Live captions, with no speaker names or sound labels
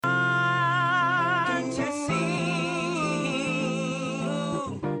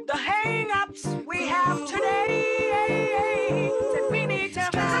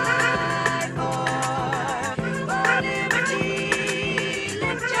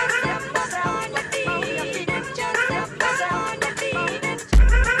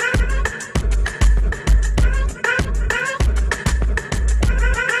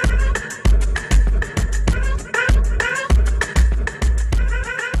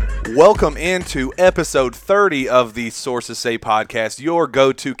Welcome into episode 30 of the Sources Say podcast, your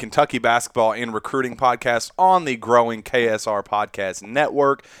go-to Kentucky basketball and recruiting podcast on the growing KSR Podcast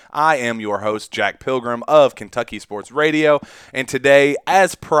Network. I am your host, Jack Pilgrim of Kentucky Sports Radio, and today,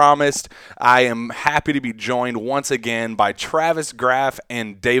 as promised, I am happy to be joined once again by Travis Graff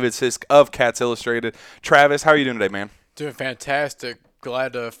and David Sisk of Cats Illustrated. Travis, how are you doing today, man? Doing fantastic.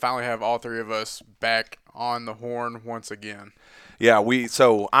 Glad to finally have all three of us back on the horn once again. Yeah,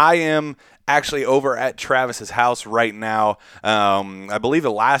 so I am actually over at Travis's house right now. I believe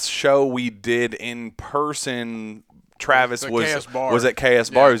the last show we did in person, Travis was at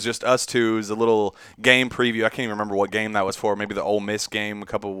KS Bar. It was just us two. It was a little game preview. I can't even remember what game that was for. Maybe the Ole Miss game a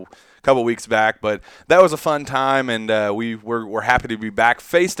couple weeks back. But that was a fun time, and we're happy to be back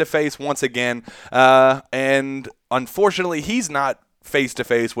face to face once again. And unfortunately, he's not face to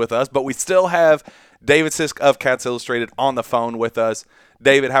face with us, but we still have David Sisk of Cats Illustrated on the phone with us.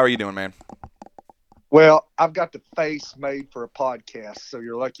 David, how are you doing, man? Well, I've got the face made for a podcast, so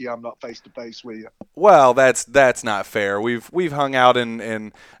you're lucky I'm not face to face with you. Well, that's not fair. We've hung out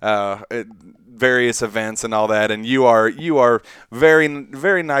in various events and all that, and you are very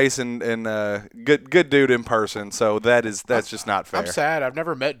very nice and good dude in person. So that's just not fair. I'm sad. I've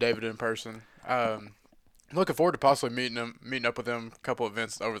never met David in person. Looking forward to possibly meeting up with him a couple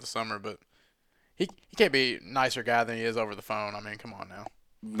events over the summer, but he can't be a nicer guy than he is over the phone. I mean, come on now.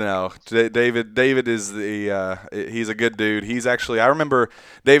 No, David is he's a good dude. He's actually, I remember,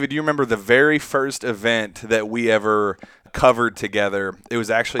 David, you remember the very first event that we ever covered together? It was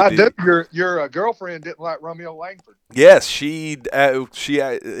actually your girlfriend didn't like Romeo Langford. Yes, she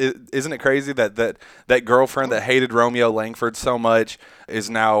isn't it crazy that girlfriend that hated Romeo Langford so much is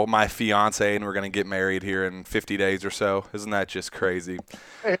now my fiance, and we're going to get married here in 50 days or so. Isn't that just crazy?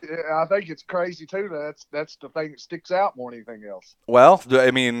 I think it's crazy too. That's the thing that sticks out more than anything else. Well,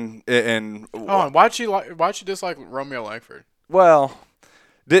 I mean, and why'd she dislike Romeo Langford? Well,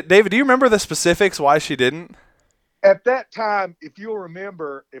 David, do you remember the specifics why she didn't? At that time, if you'll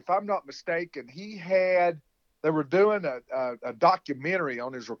remember, if I'm not mistaken, they were doing a documentary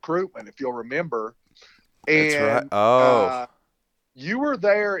on his recruitment, if you'll remember. And, that's right. Oh. You were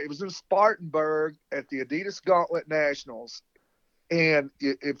there. It was in Spartanburg at the Adidas Gauntlet Nationals. And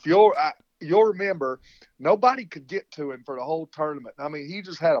if you'll remember, nobody could get to him for the whole tournament. I mean, he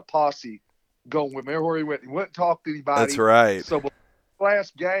just had a posse going with him everywhere he went. He wouldn't talk to anybody. That's right. So before the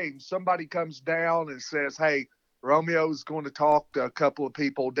last game, somebody comes down and says, hey, Romeo's going to talk to a couple of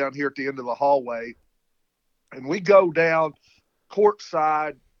people down here at the end of the hallway. And we go down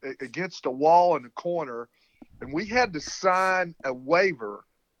courtside against a wall in the corner, and we had to sign a waiver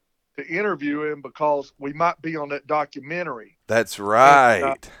to interview him because we might be on that documentary. That's right.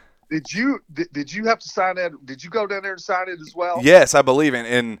 And, did you have to sign that? Did you go down there and sign it as well? Yes, I believe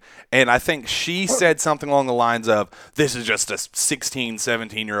in. And I think she said something along the lines of, "This is just a 16,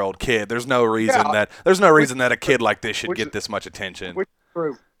 17-year-old kid. There's no reason that a kid like this should get this much attention." Which is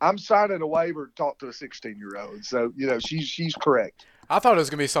true. I'm signing a waiver to talk to a 16-year-old, so she's correct. I thought it was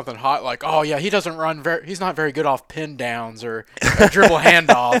gonna be something hot like, oh yeah, he's not very good off pin downs or dribble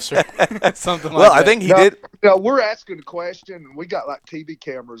handoffs or something like that. Well, I think he did. No, we're asking a question, and we got like TV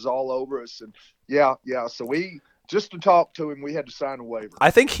cameras all over us, and yeah. So just to talk to him, we had to sign a waiver.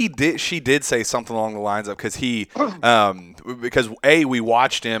 I think she did say something along the lines of because we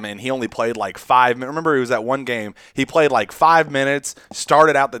watched him and he only played like 5 minutes. Remember, it was that one game he played like 5 minutes,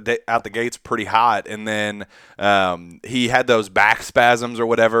 started out the gates pretty hot, and then he had those back spasms or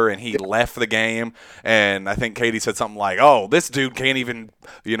whatever, and he left the game. And I think Katie said something like, "Oh, this dude can't even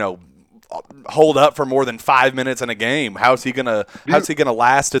hold up for more than 5 minutes in a game. How's he gonna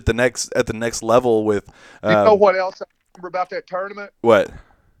last at the next level with?" You know what else I remember about that tournament? What?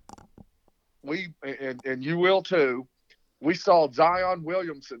 We and you will too. We saw Zion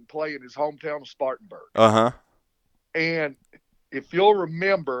Williamson play in his hometown of Spartanburg. And if you'll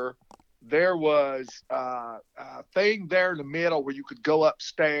remember, there was a thing there in the middle where you could go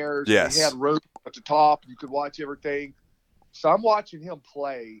upstairs. Yes. You had room at the top. You could watch everything. So I'm watching him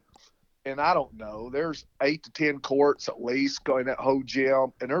play. And I don't know, there's 8 to 10 courts at least going that whole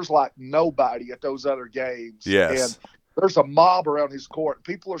gym, and there's like nobody at those other games. Yes. And there's a mob around his court.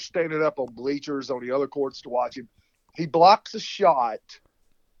 People are standing up on bleachers on the other courts to watch him. He blocks a shot,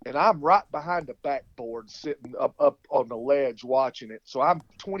 and I'm right behind the backboard sitting up on the ledge watching it. So I'm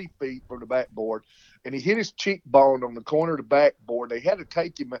 20 feet from the backboard, and he hit his cheekbone on the corner of the backboard. They had to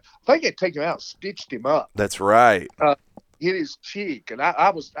take him – I think they had to take him out and stitched him up. That's right. Hit his cheek, and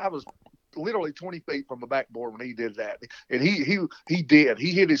I was literally 20 feet from the backboard when he did that. And he did.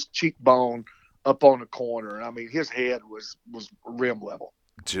 He hit his cheekbone up on the corner. And I mean, his head was rim level.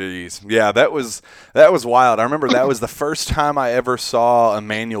 Jeez. Yeah, that was wild. I remember that was the first time I ever saw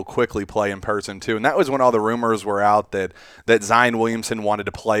Emmanuel Quickly play in person too. And that was when all the rumors were out that Zion Williamson wanted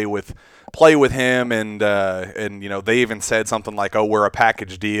to play with him, and they even said something like, "Oh, we're a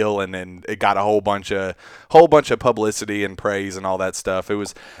package deal," and then it got a whole bunch of publicity and praise and all that stuff. It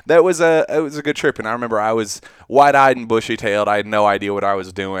was a good trip, and I remember I was wide-eyed and bushy-tailed. I had no idea what I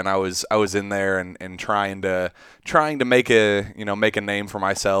was doing. I was in there and trying to make a name for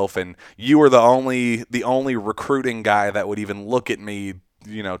myself, and you were the only recruiting guy that would even look at me,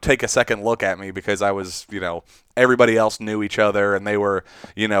 take a second look at me, because I was, everybody else knew each other, and they were,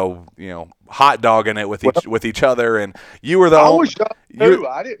 hot dogging it with each other, and you were the I only. was young too.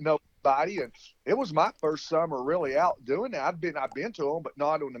 I didn't know anybody, and it was my first summer really out doing that. I've been to them, but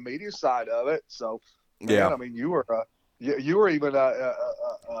not on the media side of it. So, man, Yeah. I mean, you were even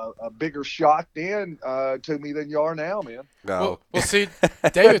a bigger shot then to me than you are now, man. No. Well, see,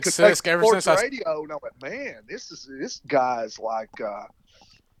 David Sisk, ever since radio, and I went, man, this guy's like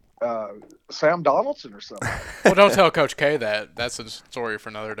Sam Donaldson or something. Well, don't tell Coach K that. That's a story for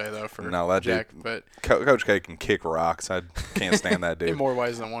another day, though. For Jack, but Coach K can kick rocks. I can't stand that dude. in more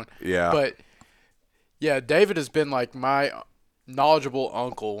ways than one. Yeah. But yeah, David has been like my knowledgeable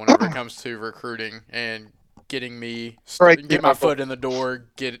uncle whenever it comes to recruiting and getting me get my foot in the door,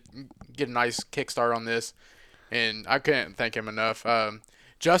 get a nice kickstart on this, and I can't thank him enough.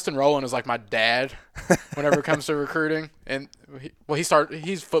 Justin Rowland is like my dad whenever it comes to recruiting, and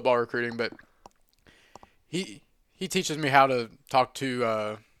he's football recruiting, but he teaches me how to talk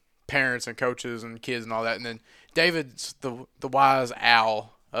to parents and coaches and kids and all that. And then David's the wise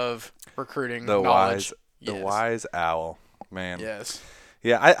owl of recruiting knowledge. The wise owl, man. Yes.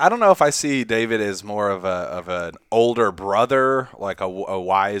 Yeah, I don't know if I see David as more of an older brother, like a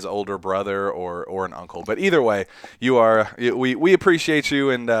wise older brother, or an uncle. But either way, we appreciate you,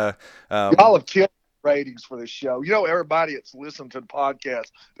 and y'all have killed ratings for this show. Everybody that's listened to the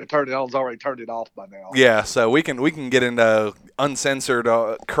podcast that turned it on has already turned it off by now. Yeah, so we can get into uncensored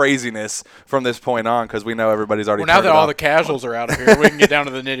craziness from this point on, because we know everybody's already. Well, now that all the casuals are out of here, we can get down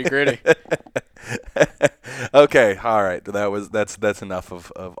to the nitty gritty. Okay, all right. That's enough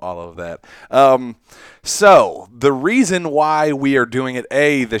of all of that. So the reason why we are doing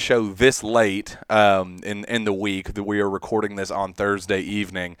the show this late in the week, that we are recording this on Thursday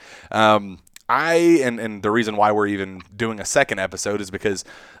evening. And the reason why we're even doing a second episode is because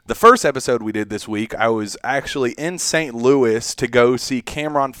the first episode we did this week, I was actually in St. Louis to go see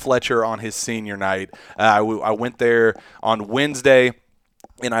Cameron Fletcher on his senior night. I went there on Wednesday.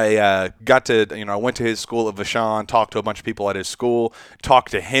 And I got to, I went to his school at Vashon, talked to a bunch of people at his school,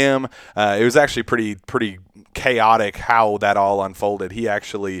 talked to him. It was actually pretty chaotic how that all unfolded. He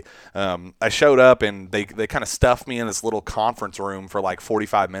actually, I showed up, and they kind of stuffed me in this little conference room for like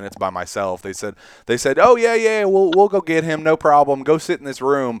 45 minutes by myself. They said, oh yeah, we'll go get him, no problem. Go sit in this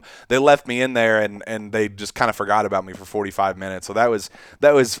room. They left me in there, and they just kind of forgot about me for 45 minutes. So that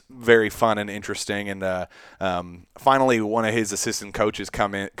was very fun and interesting. And finally, one of his assistant coaches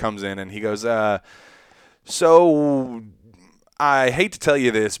comes in, and he goes, so I hate to tell you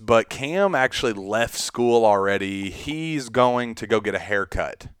this, but Cam actually left school already. He's going to go get a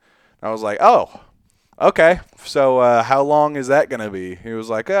haircut. I was like, oh, okay. So how long is that going to be? He was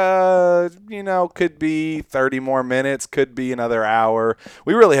like, could be 30 more minutes, could be another hour.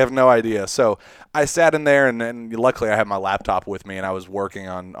 We really have no idea. So I sat in there, and luckily I had my laptop with me, and I was working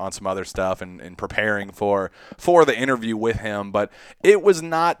on some other stuff and preparing for the interview with him. But it was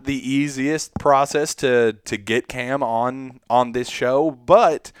not the easiest process to get Cam on this show,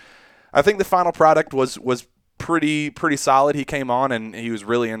 but I think the final product was pretty solid. He came on, and he was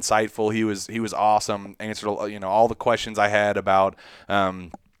really insightful. He was awesome. Answered all the questions I had about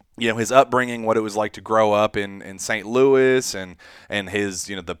his upbringing, what it was like to grow up in St. Louis, and his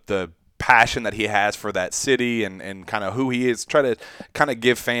the passion that he has for that city, and kind of who he is. Try to kind of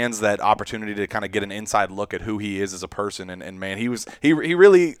give fans that opportunity to kind of get an inside look at who he is as a person. And man, he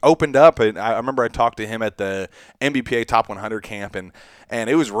really opened up. And I remember I talked to him at the MBPA Top 100 camp, and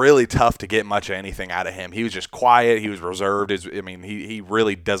it was really tough to get much of anything out of him. He was just quiet. He was reserved. He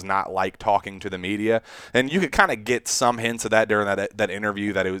really does not like talking to the media, and you could kind of get some hints of that during that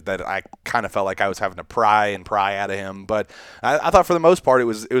interview, that I kind of felt like I was having to pry out of him. But I thought for the most part it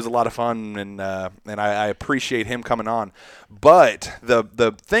was a lot of fun, and I appreciate him coming on. But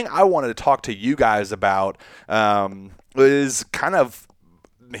the thing I wanted to talk to you guys about was kind of,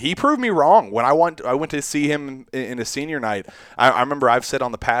 he proved me wrong when I went to see him in his senior night. I remember I've said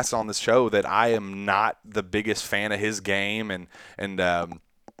on the past on this show that I am not the biggest fan of his game, and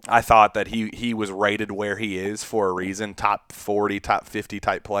I thought that he was rated where he is for a reason, top 40, top 50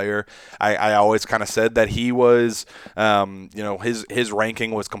 type player. I always kind of said that he was, his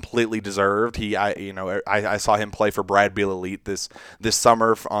ranking was completely deserved. I saw him play for Brad Beal Elite this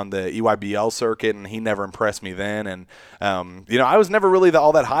summer on the EYBL circuit, and he never impressed me then. And I was never really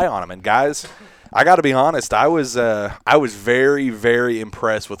all that high on him. And guys, I got to be honest. I was very, very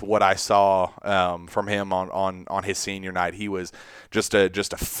impressed with what I saw from him on his senior night. He was just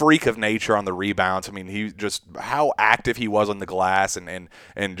a freak of nature on the rebounds. I mean, he just how active he was on the glass, and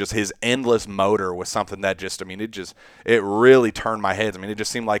just his endless motor was something that it really turned my head. I mean, it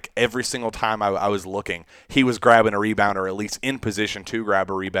just seemed like every single time I was looking, he was grabbing a rebound, or at least in position to grab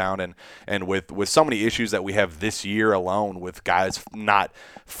a rebound. And with so many issues that we have this year alone, with guys not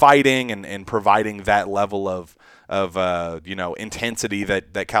fighting and providing that level of intensity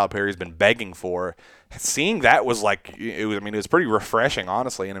that Calipari's been begging for. Seeing that was it was pretty refreshing,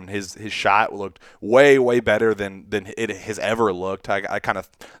 honestly. And his shot looked way, way better than it has ever looked. I kind of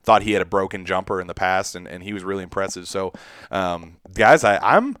thought he had a broken jumper in the past, and he was really impressive. So, guys,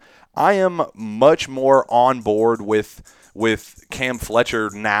 I am much more on board with Cam Fletcher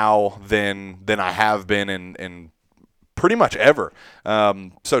now than I have been in pretty much ever.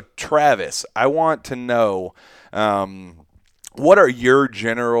 So, Travis, I want to know, what are your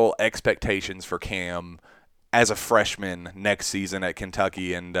general expectations for Cam as a freshman next season at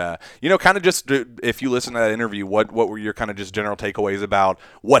Kentucky? And, kind of just if you listen to that interview, what were your kind of just general takeaways about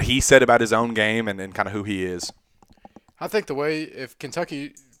what he said about his own game and kind of who he is? I think if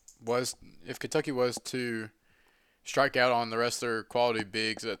Kentucky was to strike out on the rest of their quality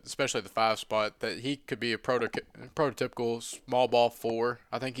bigs, especially the 5 spot, that he could be a prototypical small ball 4.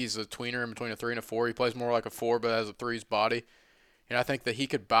 I think he's a tweener in between a 3 and a 4. He plays more like a 4 but has a 3's body. And I think that he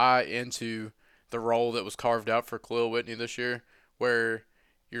could buy into the role that was carved out for Khalil Whitney this year, where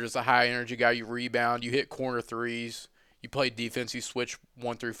you're just a high-energy guy. You rebound, you hit corner threes, you play defense, you switch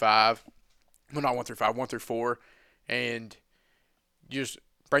 1 through 5. Well, not 1 through 5, 1 through 4. And you just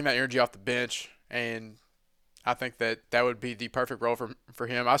bring that energy off the bench, and I think that would be the perfect role for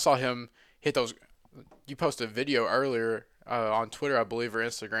him. I saw him hit those. You posted a video earlier on Twitter, I believe, or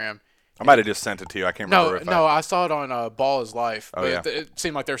Instagram. I might have just sent it to you. I can't remember. I saw it on Ball is Life. Oh, but yeah. It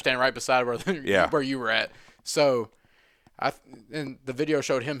seemed like they were standing right beside where you were at. So, and the video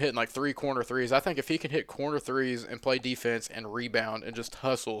showed him hitting like 3 corner threes. I think if he can hit corner threes and play defense and rebound and just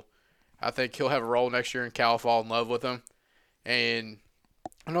hustle, I think he'll have a role next year, and Cal fall in love with him. And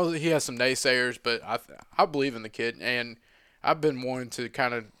I know that he has some naysayers, but I believe in the kid, and I've been wanting to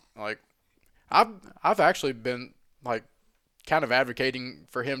kind of I've actually been kind of advocating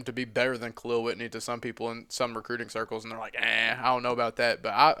for him to be better than Khalil Whitney to some people in some recruiting circles, and they're like, I don't know about that, but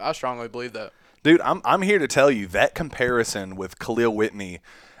I strongly believe that. Dude, I'm here to tell you that comparison with Khalil Whitney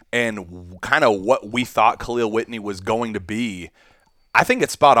and kind of what we thought Khalil Whitney was going to be, I think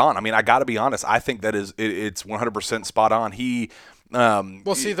it's spot on. I mean, I got to be honest. I think that it's 100% spot on.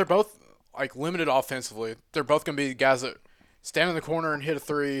 They're both limited offensively. They're both going to be guys that stand in the corner and hit a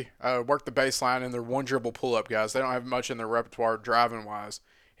 3, work the baseline, and they're one dribble pull-up guys. They don't have much in their repertoire driving-wise.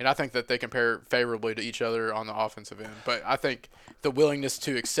 And I think that they compare favorably to each other on the offensive end. But I think the willingness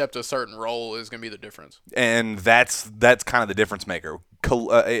to accept a certain role is going to be the difference. And that's kind of the difference maker.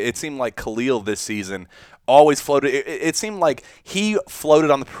 It seemed like Khalil this season always floated. It seemed like he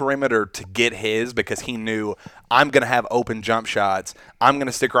floated on the perimeter to get his, because he knew, I'm going to have open jump shots. I'm going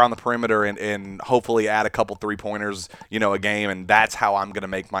to stick around the perimeter and hopefully add a couple 3-pointers, a game, and that's how I'm going to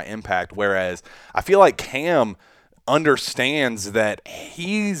make my impact. Whereas I feel like Cam understands that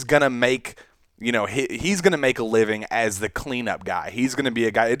he's going to make he's going to make a living as the cleanup guy. He's going to be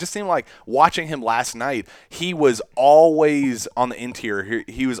a guy. It just seemed like watching him last night, he was always on the interior.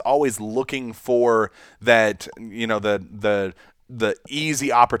 He was always looking for that, the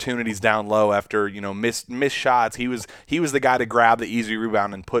easy opportunities down low after missed shots. He was the guy to grab the easy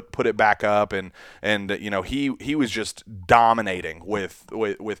rebound and put it back up, and he was just dominating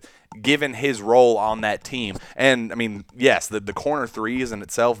with given his role on that team. And I mean, yes, the corner threes in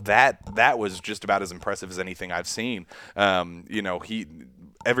itself, that was just about as impressive as anything I've seen. He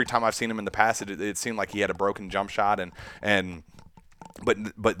every time I've seen him in the past, it seemed like he had a broken jump shot,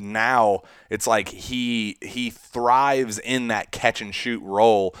 but now it's like he thrives in that catch and shoot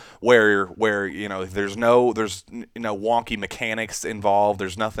role where there's no wonky mechanics involved.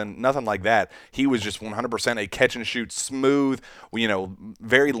 There's nothing like that. He was just 100% a catch and shoot, smooth,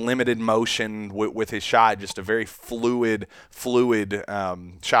 very limited motion with his shot, just a very fluid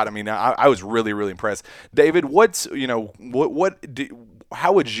shot. I mean, I was really, really impressed. David,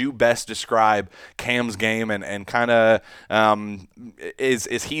 how would you best describe Cam's game and kind of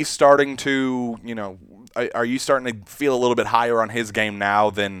is he starting to, are you starting to feel a little bit higher on his game now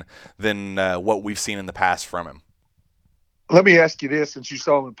than what we've seen in the past from him? Let me ask you this, since you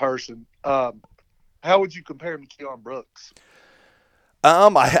saw him in person. How would you compare him to Keon Brooks?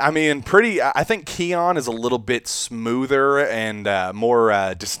 I think Keon is a little bit smoother and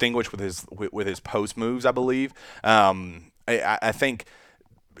more distinguished with his post moves, I believe. I think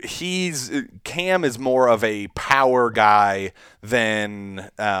Cam is more of a power guy than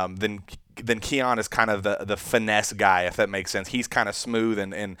Keon is kind of the finesse guy, if that makes sense. He's kind of smooth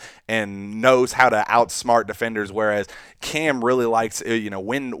and knows how to outsmart defenders, whereas Cam really likes,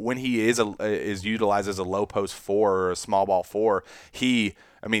 when he is utilized as a low post 4 or a small ball 4, he'll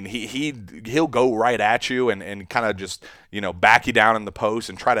go right at you and kind of just, back you down in the post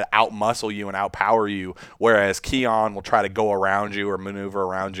and try to outmuscle you and outpower you, whereas Keon will try to go around you or maneuver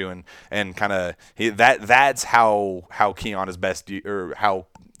around you and kind of that's how Keon is best, or how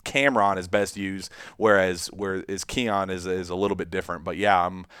Cameron is best used, whereas Keon is a little bit different. But yeah,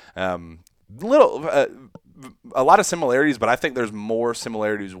 I'm a lot of similarities, but I think there's more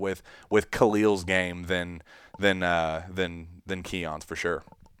similarities with Khalil's game than Keon's for sure.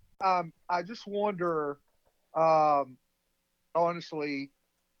 I just wonder, honestly,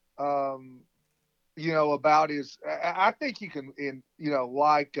 about his. I think he can,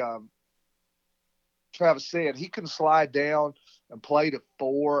 like Travis said, he can slide down and play to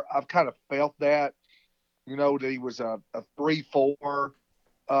 4. I've kind of felt that, that he was a 3-4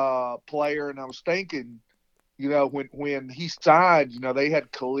 player, and I was thinking, when he signed, they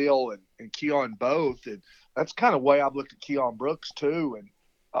had Khalil and Keon both, and that's kind of the way I've looked at Keon Brooks too. And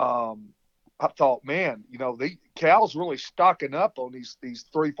I thought, man, Cal's really stocking up on these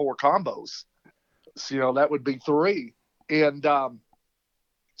 3-4 combos. So, that would be 3. And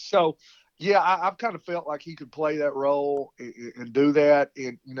so, yeah, I've kind of felt like he could play that role and do that.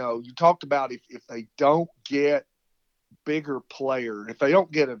 And, you talked about if they don't get bigger player, if they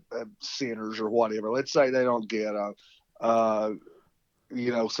don't get a centers or whatever, let's say they don't get some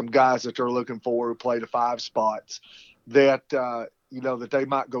guys that they're looking for who play the 5 spots, that that they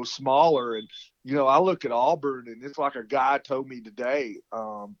might go smaller. And I look at Auburn, and it's like a guy told me today.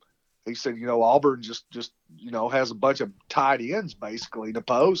 He said, Auburn just has a bunch of tight ends basically in the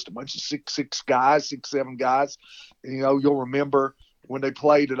post, a bunch of 6'6" guys, 6'7" guys. And, you'll remember when they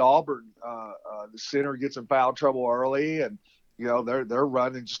played at Auburn, the center gets in foul trouble early, and they're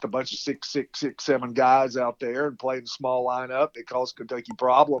running just a bunch of 6'6", 6'7" guys out there and playing a small lineup that caused Kentucky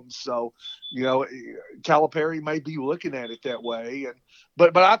problems. So, Calipari may be looking at it that way.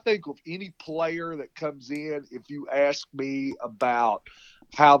 But I think with any player that comes in, if you ask me about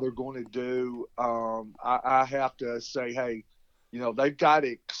how they're going to do, I have to say, hey, they've got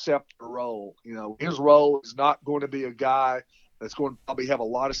to accept the role. His role is not going to be a guy that's going to probably have a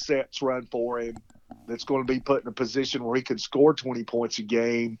lot of sets run for him, that's going to be put in a position where he can score 20 points a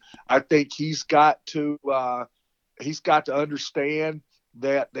game. I think he's got to understand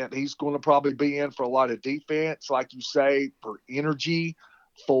that he's going to probably be in for a lot of defense, like you say, for energy,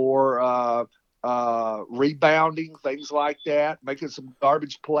 for rebounding, things like that, making some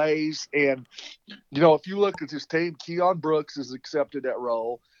garbage plays. And, if you look at his team, Keon Brooks has accepted that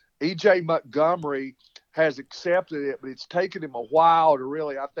role. E.J. Montgomery has accepted it, but it's taken him a while to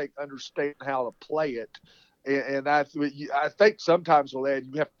really, I think, understand how to play it. And I think sometimes with that,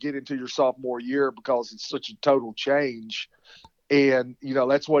 you have to get into your sophomore year because it's such a total change. And,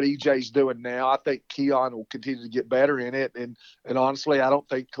 that's what EJ's doing now. I think Keon will continue to get better in it. And honestly, I don't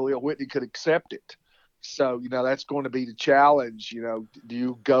think Khalil Whitney could accept it. So, that's going to be the challenge. Do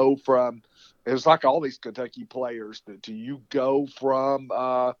you go from – it's like all these Kentucky players. Do you go from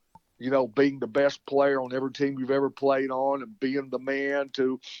being the best player on every team you've ever played on and being the man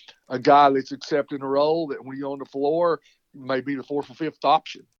to a guy that's accepting a role that when you're on the floor may be the 4th or 5th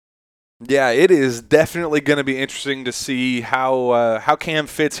option? Yeah, it is definitely going to be interesting to see how Cam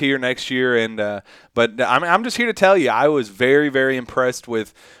fits here next year, but I'm just here to tell you I was very, very impressed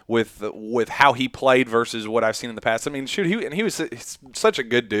with how he played versus what I've seen in the past. I mean, shoot, he was such a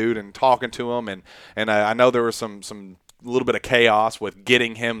good dude, and talking to him, and I know there was some a little bit of chaos with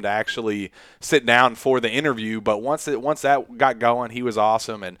getting him to actually sit down for the interview, but once that got going, he was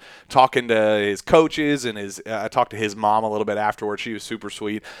awesome. And talking to his coaches and I talked to his mom a little bit afterwards. She was super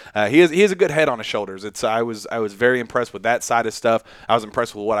sweet. He has a good head on his shoulders. I was very impressed with that side of stuff. I was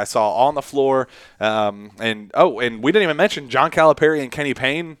impressed with what I saw on the floor. And we didn't even mention John Calipari and Kenny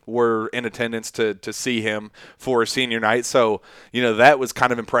Payne were in attendance to see him for senior night. So that was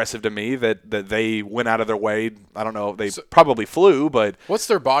kind of impressive to me that they went out of their way. I don't know if they probably flew. But what's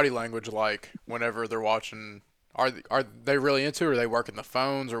their body language like whenever they're watching? Are they really into it? Or are they working the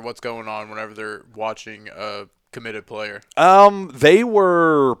phones, or what's going on whenever they're watching a committed player? They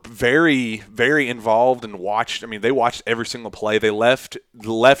were very, very involved and watched. I mean, they watched every single play. They left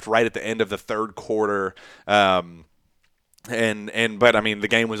right at the end of the third quarter. But I mean, the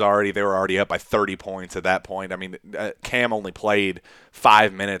game was they were already up by 30 points at that point. I mean, Cam only played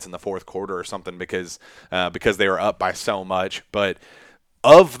 5 minutes in the fourth quarter or something because they were up by so much. But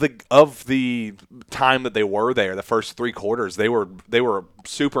of the time that they were there, the first 3 quarters, they were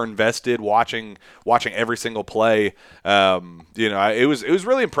super invested, watching every single play. It was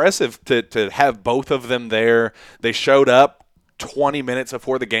really impressive to have both of them there. They showed up 20 minutes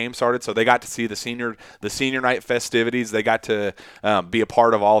before the game started, so they got to see the senior night festivities. They got to be a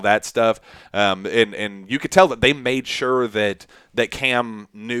part of all that stuff, and you could tell that they made sure that Cam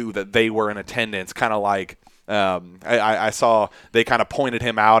knew that they were in attendance. Kind of like I saw they kind of pointed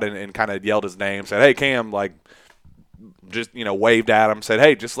him out and kind of yelled his name, said, "Hey, Cam," like just waved at him, said,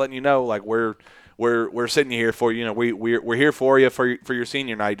 "Hey, just letting you know, like we're sitting here for you. We're here for you for your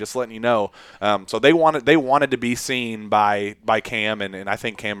senior night. Just letting you know." So they wanted to be seen by Cam, and I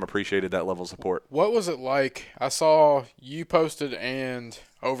think Cam appreciated that level of support. What was it like? I saw you posted, and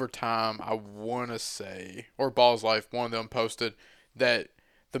Overtime, I want to say, or Ball's Life, one of them posted that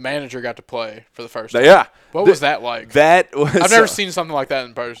the manager got to play for the first time. Yeah. What was that like? I've never seen something like that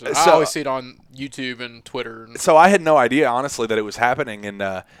in person. I always see it on YouTube and Twitter. So I had no idea, honestly, that it was happening, and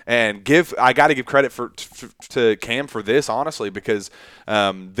I got to give credit to Cam for this, honestly, because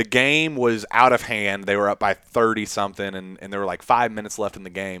the game was out of hand. They were up by 30 something, and there were like 5 minutes left in the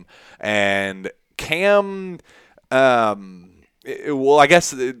game, and Cam, I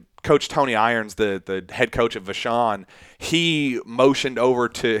guess. Coach Tony Irons, the head coach of Vashon, he motioned over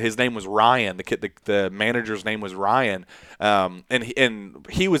to, his name was Ryan, the manager's name was Ryan, and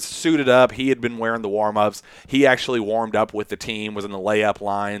he was suited up. He had been wearing the warm-ups. He actually warmed up with the team, was in the layup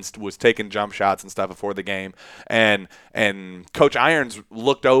lines, was taking jump shots and stuff before the game, and Coach Irons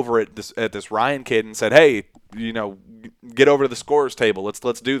looked over at this Ryan kid and said, "Hey, get over to the scorer's table.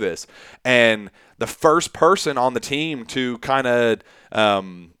 Let's do this." And the first person on the team to kind of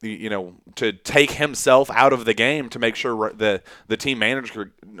to take himself out of the game to make sure the team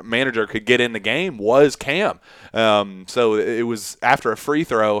manager could get in the game was Cam. So it was after a free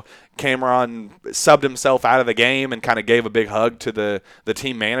throw, Cameron subbed himself out of the game and kind of gave a big hug to the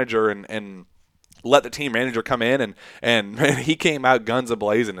team manager and let the team manager come in, and he came out guns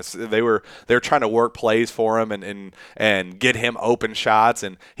a-blazing. They were trying to work plays for him and get him open shots,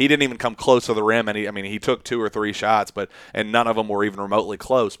 and he didn't even come close to the rim. And he took 2 or 3 shots, and none of them were even remotely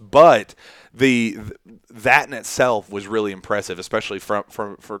close. But that in itself was really impressive, especially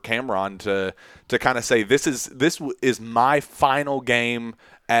for Cameron to kind of say, this is my final game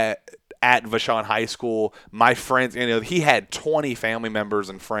at Vashon High School. My friends, he had 20 family members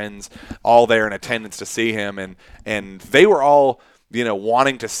and friends all there in attendance to see him, and they were all,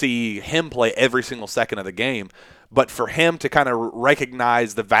 wanting to see him play every single second of the game. But for him to kind of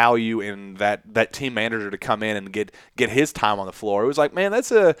recognize the value in that team manager to come in and get his time on the floor, it was like, man, that's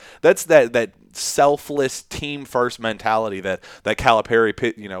that selfless team first mentality that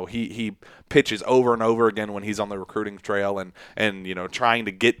Calipari, he pitches over and over again when he's on the recruiting trail and trying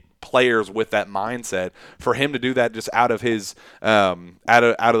to get players with that mindset. For him to do that just out of his out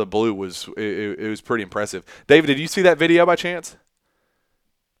of the blue was pretty impressive. David, did you see that video by chance?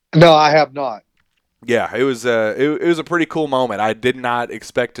 No, I have not. Yeah, it was a pretty cool moment. I did not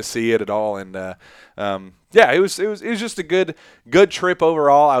expect to see it at all, and it was just a good trip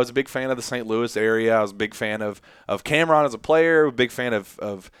overall. I was a big fan of the St. Louis area. I was a big fan of Cameron as a player. A big fan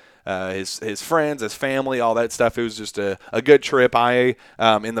of his friends, his family, all that stuff. It was just a good trip.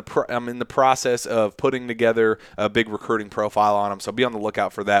 I'm in the process of putting together a big recruiting profile on him, so be on the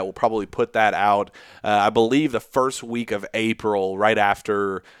lookout for that. We'll probably put that out, I believe, the first week of April, right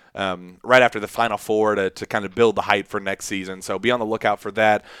after the Final Four to kind of build the hype for next season. So be on the lookout for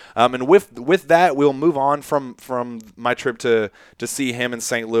that. And with that, we'll move on from my trip to see him in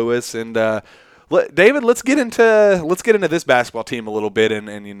St. Louis. And David, let's get into this basketball team a little bit.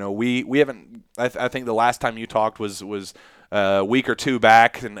 And we haven't. I think the last time you talked was a week or two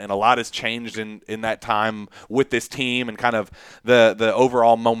back, and a lot has changed in that time with this team and kind of the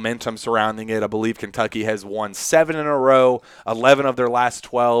overall momentum surrounding it. I believe Kentucky has won 7 in a row, 11 of their last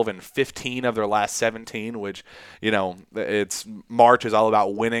 12, and 15 of their last 17, which, it's March is all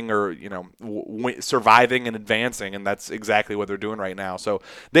about winning or, surviving and advancing, and that's exactly what they're doing right now. So,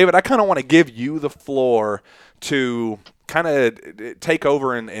 David, I kind of want to give you the floor to kind of take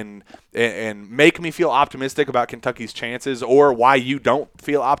over and make me feel optimistic about Kentucky's chances, or why you don't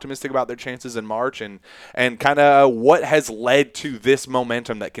feel optimistic about their chances in March, and kind of what has led to this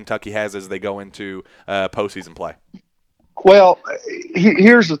momentum that Kentucky has as they go into postseason play? Well,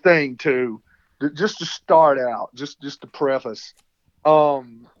 here's the thing, too. Just to start out, just to preface,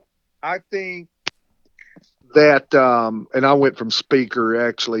 I think that, and I went from speaker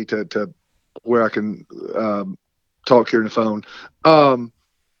actually to where I can talk here on the phone.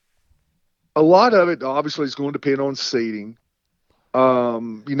 A lot of it obviously is going to depend on seeding.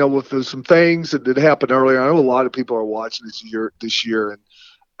 With some things that happened earlier, I know a lot of people are watching this year, and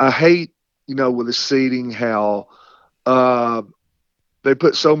I hate, with the seeding how they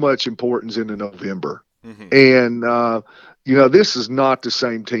put so much importance into November. Mm-hmm. And, this is not the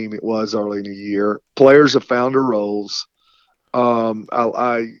same team it was early in the year. Players have found their roles.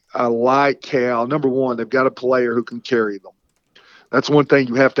 I like how, number one, they've got a player who can carry them. That's one thing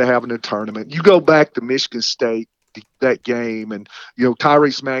you have to have in a tournament. You go back to Michigan State, that game, and,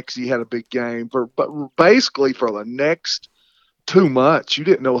 Tyrese Maxey had a big game. But basically for the next 2 months, you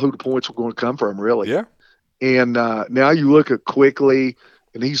didn't know who the points were going to come from, really. Yeah. And now you look at Quickly,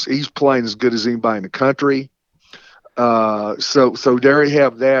 and he's playing as good as anybody in the country. So there you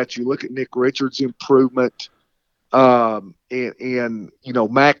have that. You look at Nick Richards' improvement. And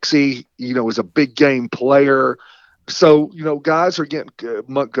Maxey, is a big game player. So, guys are getting –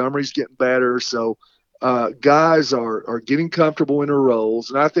 Montgomery's getting better. So, guys are getting comfortable in their roles,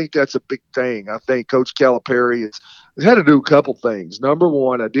 and I think that's a big thing. I think Coach Calipari has had to do a couple things. Number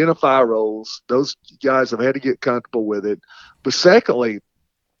one, identify roles. Those guys have had to get comfortable with it. But secondly,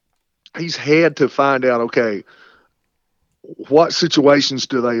 he's had to find out, okay, what situations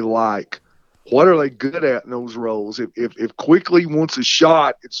do they like? What are they good at in those roles? If Quickly wants a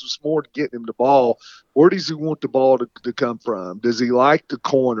shot, it's just more to get him the ball. Where does he want the ball to come from? Does he like the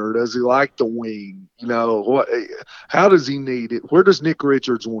corner? Does he like the wing? How does he need it? Where does Nick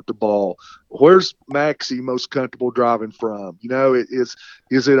Richards want the ball? Where's Maxey most comfortable driving from? Is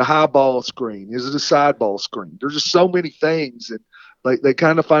it a high ball screen? Is it a side ball screen? There's just so many things, and they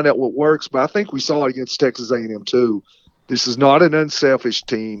kind of find out what works. But I think we saw it against Texas A&M too. This is not an unselfish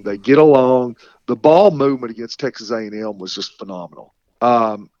team. They get along. The ball movement against Texas A&M was just phenomenal.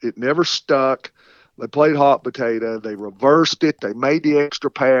 It never stuck. They played hot potato. They reversed it. They made the extra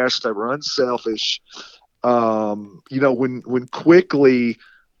pass. They were unselfish. When Quickly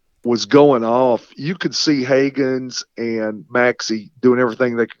was going off, you could see Hagens and Maxey doing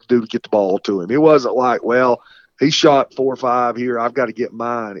everything they could do to get the ball to him. It wasn't like, well, he shot 4 or 5 here, I've got to get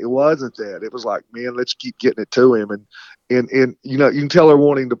mine. It wasn't that. It was like, man, let's keep getting it to him. And you can tell they're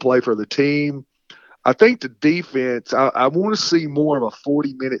wanting to play for the team. I think the defense, I want to see more of a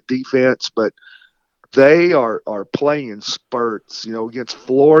 40-minute defense, but they are playing in spurts. Against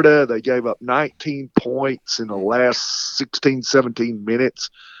Florida, they gave up 19 points in the last 16, 17 minutes.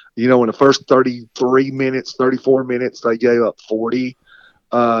 In the first 33 minutes, 34 minutes, they gave up 40.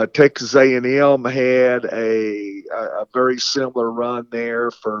 Texas A&M had a very similar run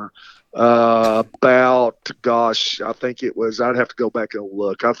there for about, I think it was, I'd have to go back and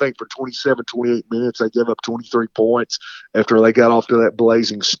look. I think for 27, 28 minutes, they gave up 23 points after they got off to that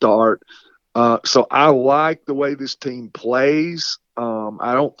blazing start. So I like the way this team plays.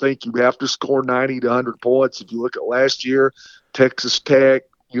 I don't think you have to score 90 to 100 points. If you look at last year, Texas Tech,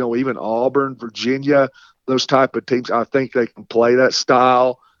 even Auburn, Virginia, those type of teams, I think they can play that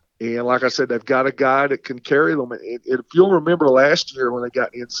style. And like I said, they've got a guy that can carry them. And if you'll remember last year when they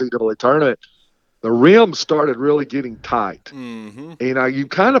got in the NCAA tournament, the rim started really getting tight. Mm-hmm. And you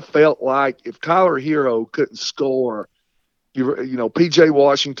kind of felt like if Tyler Hero couldn't score, P.J.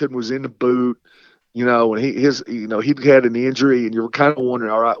 Washington was in the boot, and he'd had an injury, and you were kind of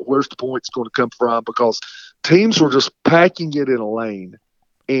wondering, all right, where's the points going to come from? Because teams were just packing it in a lane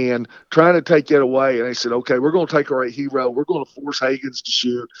and trying to take it away. And they said, okay, we're going to take away Hero. We're going to force Hagens to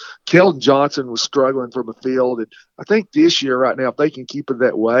shoot. Keldon Johnson was struggling from the field. And I think this year right now, if they can keep it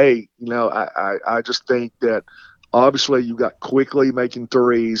that way, I just think that obviously you got Quickly making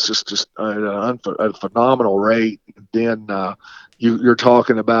threes just at a phenomenal rate. And then you're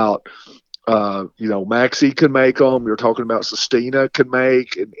talking about, Maxey can make them. You're talking about Sestina can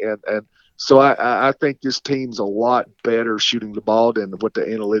make. And so I think this team's a lot better shooting the ball than what the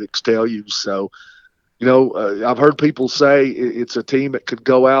analytics tell you. So, I've heard people say it's a team that could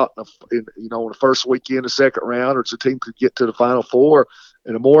go out in the first weekend, the second round, or it's a team could get to the Final Four.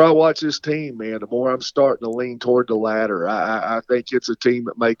 And the more I watch this team, man, the more I'm starting to lean toward the latter. I think it's a team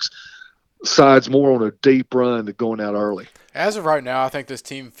that makes sides more on a deep run than going out early. As of right now, I think this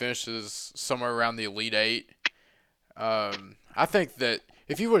team finishes somewhere around the Elite Eight. I think that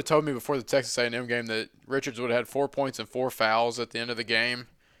if you would have told me before the Texas A&M game that Richards would have had 4 points and 4 fouls at the end of the game,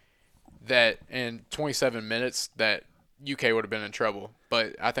 that in 27 minutes that UK would have been in trouble.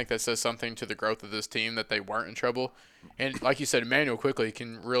 But I think that says something to the growth of this team that they weren't in trouble. And like you said, Emmanuel quickly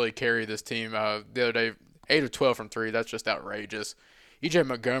can really carry this team. The other day, 8 of 12 from 3, that's just outrageous. EJ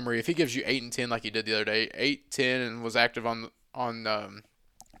Montgomery, if he gives you 8 and 10 like he did the other day, 8, 10, and was active on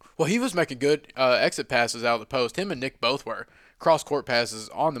well, he was making good exit passes out of the post. Him and Nick both were. Cross-court passes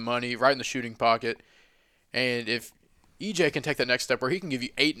on the money, right in the shooting pocket. And if EJ can take that next step where he can give you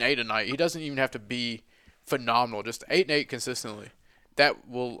 8 and 8 a night, he doesn't even have to be phenomenal, just 8 and 8 consistently. That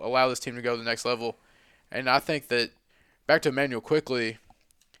will allow this team to go to the next level. And I think that, back to Emmanuel quickly,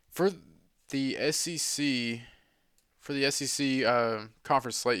 for the SEC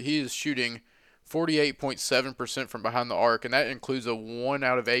conference slate, he is shooting 48.7% from behind the arc, and that includes a 1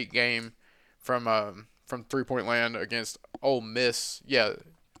 out of 8 game from 3-point land against Ole Miss. Yeah,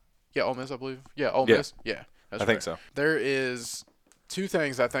 Ole Miss, I believe. Yeah, Ole Miss. Yeah, I think so. There is 2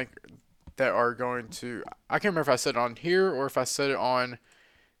 things I think that are going to. I can't remember if I said it on here or if I said it on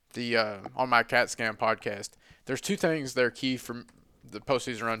the on my Cat Scam podcast. There's 2 things that are key for the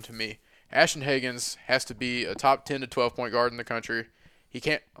postseason run to me. Ashton Hagans has to be a top 10 to 12 point guard in the country. He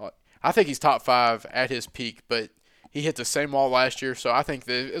can't. I think he's top 5 at his peak, but he hit the same wall last year. So I think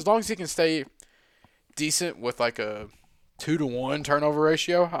that as long as he can stay decent with like a 2-to-1 turnover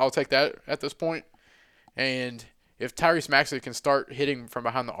ratio, I'll take that at this point. And if Tyrese Maxey can start hitting from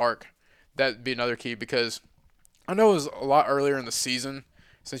behind the arc, that'd be another key, because I know it was a lot earlier in the season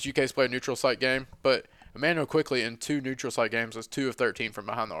since UK's played a neutral site game, but Emmanuel quickly in 2 neutral site games was 2 of 13 from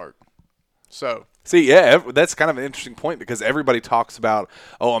behind the arc. So see, yeah, that's kind of an interesting point, because everybody talks about,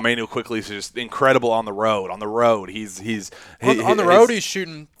 Emmanuel quickly is just incredible on the road. On the road, he's on the road he's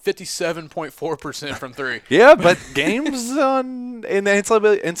shooting 57.4% from 3. Yeah, but games in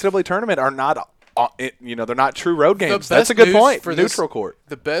the NCAA tournament are not. They're not true road games. That's a good point for neutral court.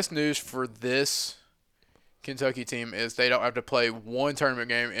 The best news for this Kentucky team is they don't have to play 1 tournament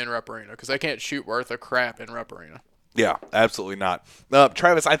game in Rupp Arena, because they can't shoot worth a crap in Rupp Arena. Yeah, absolutely not.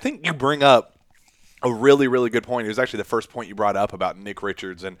 Travis, I think you bring up a really, really good point. It was actually the first point you brought up about Nick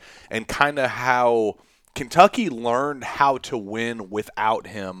Richards and kind of how Kentucky learned how to win without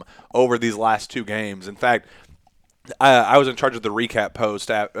him over these last 2 games. In fact, I was in charge of the recap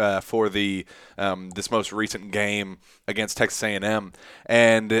post for the this most recent game against Texas A&M,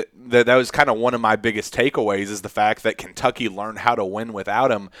 and that was kind of one of my biggest takeaways, is the fact that Kentucky learned how to win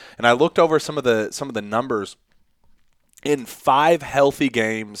without him. And I looked over some of the numbers in 5 healthy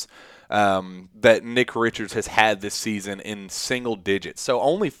games that Nick Richards has had this season in single digits. So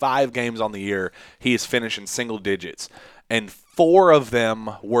only 5 games on the year he has finished in single digits, and 4 of them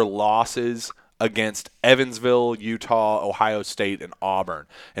were losses against Evansville, Utah, Ohio State, and Auburn.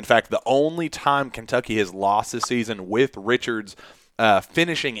 In fact, the only time Kentucky has lost this season with Richards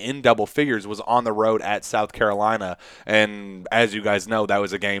finishing in double figures was on the road at South Carolina. And as you guys know, that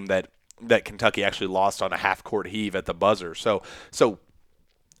was a game that Kentucky actually lost on a half-court heave at the buzzer. So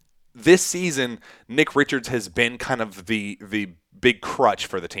this season, Nick Richards has been kind of the big crutch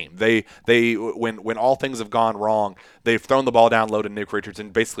for the team. They when all things have gone wrong, they've thrown the ball down low to Nick Richards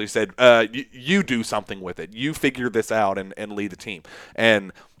and basically said, you do something with it. You figure this out and lead the team.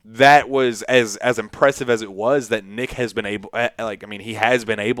 And that was as impressive as it was that Nick has been able, he has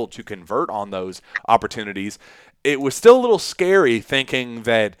been able to convert on those opportunities. It was still a little scary thinking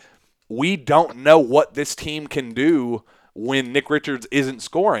that we don't know what this team can do when Nick Richards isn't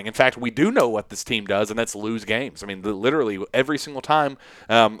scoring. In fact, we do know what this team does, and that's lose games. I mean, literally every single time,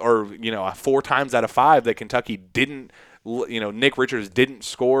 4 times out of 5 that Kentucky didn't, Nick Richards didn't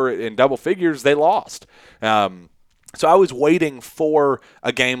score in double figures, they lost. So I was waiting for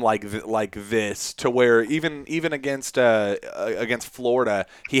a game like this to where even against Florida,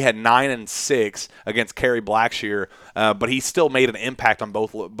 he had 9 and 6 against Kerry Blackshear, but he still made an impact on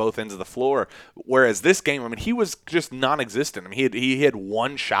both ends of the floor. Whereas this game, I mean, he was just non-existent. I mean, he had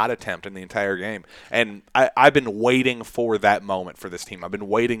 1 shot attempt in the entire game, and I've been waiting for that moment for this team. I've been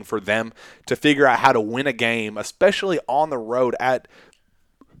waiting for them to figure out how to win a game, especially on the road at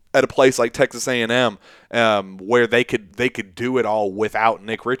a place like Texas A&M, where they could do it all without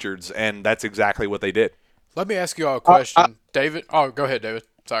Nick Richards, and that's exactly what they did. Let me ask you all a question, David. Oh, go ahead, David.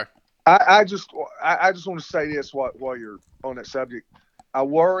 Sorry. I just want to say this while you're on that subject. I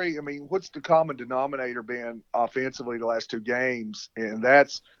worry. I mean, what's the common denominator been offensively the last 2 games, and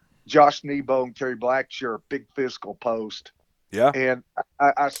that's Josh Nebo and Kerry Blackshear, big physical post. Yeah. And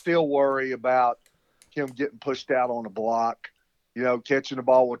I still worry about him getting pushed out on a block. catching the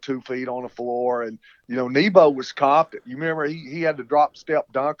ball with 2 feet on the floor. And, Nebo was confident. You remember he had to drop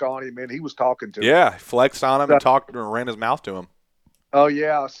step dunk on him, and he was talking to him. Yeah, flexed on him and talked or ran his mouth to him. Oh,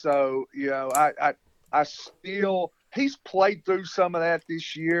 yeah. So, I still – he's played through some of that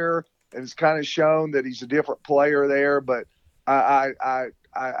this year, and it's kind of shown that he's a different player there. But I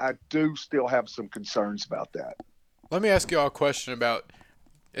do still have some concerns about that. Let me ask you all a question about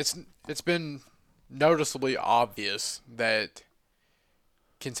it's been noticeably obvious that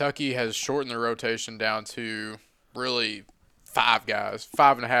Kentucky has shortened the rotation down to really 5 guys,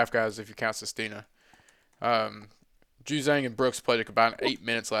 5.5 guys if you count Sestina. Juzang and Brooks played a combined 8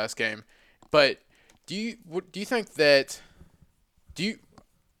 minutes last game. But do you think that do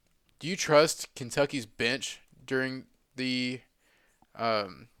you trust Kentucky's bench during the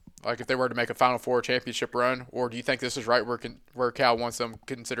like if they were to make a Final Four championship run, or do you think this is right where Cal wants them,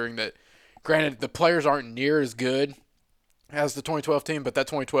 considering that, granted, the players aren't near as good as the 2012 team, but that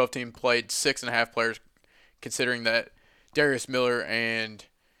 2012 team played 6.5 players, considering that Darius Miller and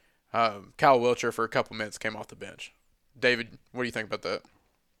Kyle Wilcher for a couple minutes came off the bench. David, what do you think about that?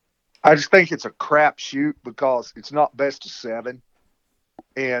 I just think it's a crapshoot because it's not best of 7,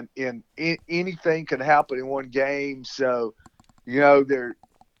 and anything can happen in one game. So,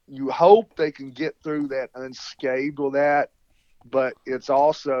 you hope they can get through that unscathed with that, but it's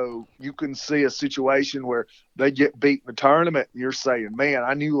also, you can see a situation where they get beat in the tournament and you're saying, man,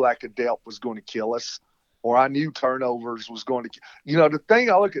 I knew lack of depth was going to kill us, or I knew turnovers was going to the thing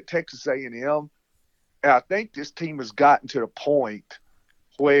I look at Texas A&M, I think this team has gotten to the point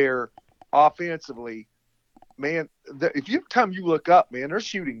where offensively, man, if time you look up, man, they're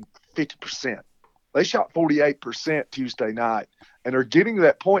shooting 50%. They shot 48% Tuesday night, and they're getting to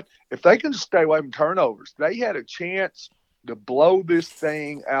that point. If they can just stay away from turnovers, they had a chance to blow this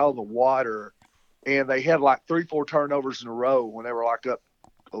thing out of the water, and they had like 3-4 turnovers in a row when they were like up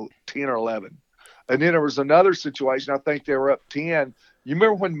 10 or 11. And then there was another situation, I think they were up 10. You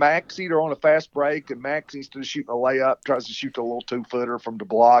remember when Maxey, they're on a fast break, and Maxey, instead of shooting a layup, tries to shoot a little 2-footer from the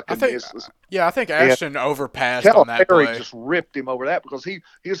block and misses. Yeah, I think Ashton overpassed on that Perry play. Just ripped him over that because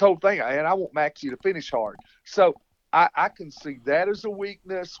his whole thing, and I want Maxey to finish hard. So I can see that as a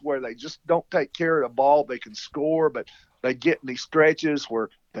weakness where they just don't take care of the ball. They can score, but they get in these stretches where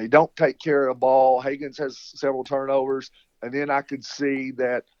they don't take care of the ball. Higgins has several turnovers. And then I could see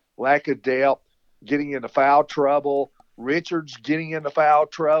that lack of depth, getting into foul trouble, Richards getting into foul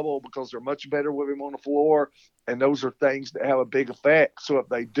trouble because they're much better with him on the floor. And those are things that have a big effect. So if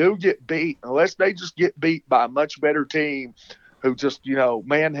they do get beat, unless they just get beat by a much better team who just,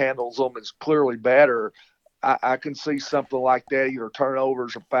 manhandles them, is clearly better, I can see something like that, either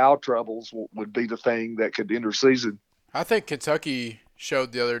turnovers or foul troubles would be the thing that could end the season. I think Kentucky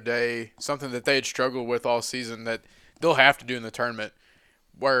showed the other day something that they had struggled with all season that they'll have to do in the tournament,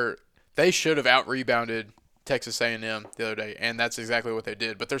 where they should have out-rebounded Texas A&M the other day, and that's exactly what they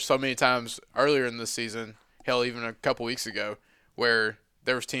did. But there's so many times earlier in the season, hell, even a couple weeks ago, where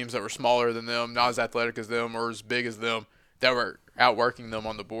there was teams that were smaller than them, not as athletic as them, or as big as them, that were outworking them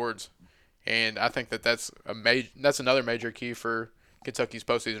on the boards. And I think that's another major key for Kentucky's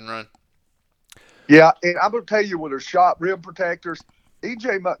postseason run. Yeah, and I'm going to tell you, with their shot rim protectors,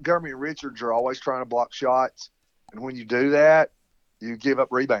 E.J. Montgomery and Richards are always trying to block shots. And when you do that, you give up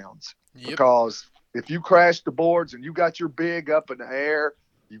rebounds. Yep. Because if you crash the boards and you got your big up in the air,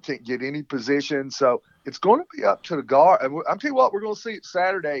 you can't get any position. So it's going to be up to the guard. And I'm telling you what, we're going to see it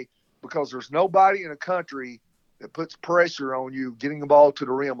Saturday, because there's nobody in the country that puts pressure on you getting the ball to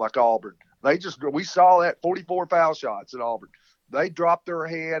the rim like Auburn. We saw that 44 foul shots at Auburn. They drop their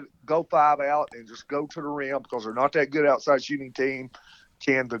head, go 5 out, and just go to the rim because they're not that good outside shooting team.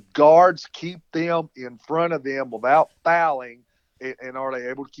 Can the guards keep them in front of them without fouling? And are they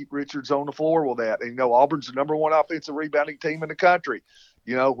able to keep Richards on the floor with that? And Auburn's the number 1 offensive rebounding team in the country.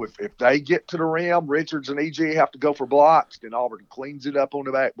 If they get to the rim, Richards and EG have to go for blocks, then Auburn cleans it up on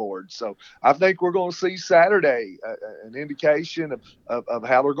the backboard. So I think we're going to see Saturday an indication of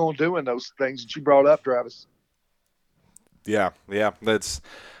how they're going to do in those things that you brought up, Travis. Yeah, that's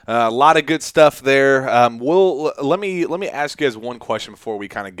a lot of good stuff there. Let me ask you guys one question before we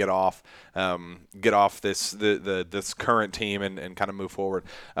kind of get off this current team and kind of move forward.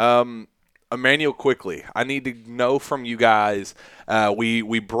 Emmanuel, quickly, I need to know from you guys.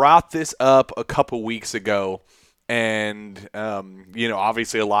 We brought this up a couple weeks ago, and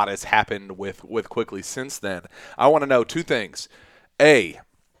obviously a lot has happened with Quickly since then. I want to know 2 things. A,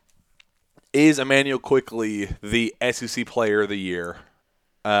 is Emmanuel Quickly the SEC Player of the Year?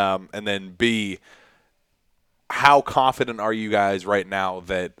 And then B, how confident are you guys right now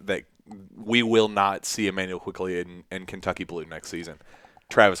that we will not see Emmanuel Quickly in Kentucky Blue next season.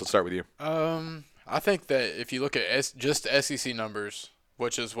 Travis, let's start with you. I think that if you look at just SEC numbers,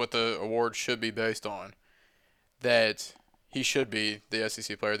 which is what the award should be based on, that he should be the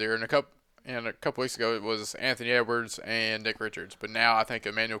SEC Player of the Year. And a couple weeks ago, it was Anthony Edwards and Nick Richards. But now I think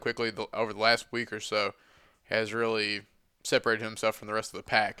Emmanuel Quickly, over the last week or so, has really separated himself from the rest of the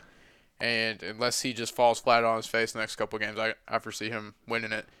pack. And unless he just falls flat on his face the next couple of games, I foresee him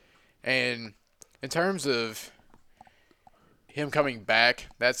winning it. And in terms of him coming back,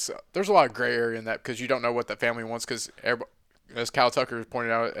 there's a lot of gray area in that because you don't know what the family wants. Because as Kyle Tucker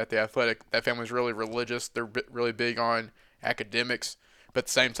pointed out at the Athletic, that family's really religious. They're really big on academics, but at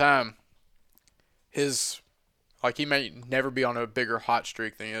the same time, he may never be on a bigger hot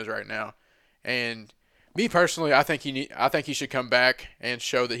streak than he is right now. And me personally, I think he should come back and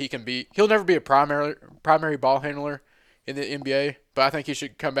show that he can be. He'll never be a primary ball handler in the NBA, but I think he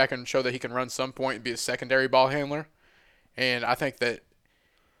should come back and show that he can run some point and be a secondary ball handler. And I think that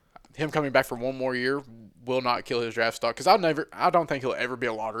him coming back for one more year will not kill his draft stock because I don't think he'll ever be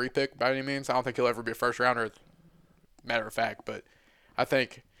a lottery pick by any means. I don't think he'll ever be a first rounder, matter of fact. But I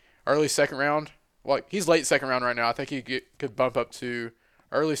think early second round, he's late second round right now. I think he could bump up to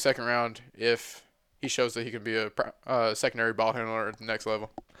early second round if he shows that he can be a secondary ball handler at the next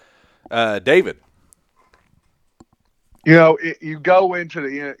level. David. You go into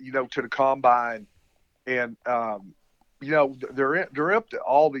to the combine, and they're up to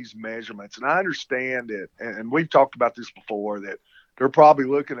all these measurements, and I understand it, and we've talked about this before that they're probably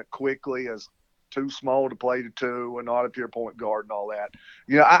looking at Quickly as too small to play the two and not a pure point guard and all that.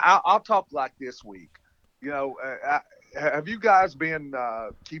 I'll talk like this week. Have you guys been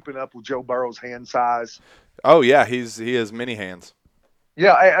keeping up with Joe Burrow's hand size? Oh yeah, he has many hands.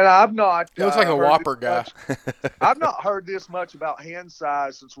 Yeah, and I've not. He looks like a Whopper guy. I've not heard this much about hand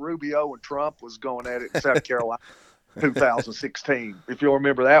size since Rubio and Trump was going at it in South Carolina, 2016. If you'll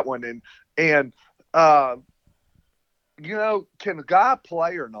remember that one, and can a guy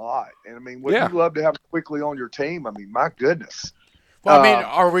play or not? And I mean, would you love to have Quickly on your team? I mean, my goodness. Well, I mean,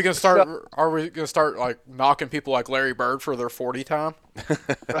 are we gonna start like knocking people like Larry Bird for their 40 time?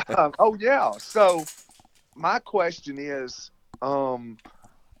 Oh yeah. So my question is, with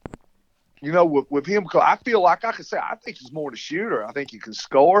him, I feel like I think he's more of a shooter. I think he can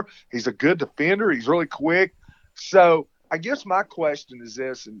score. He's a good defender. He's really quick. So I guess my question is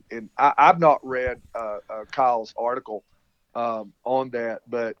this, and I've not read Kyle's article on that,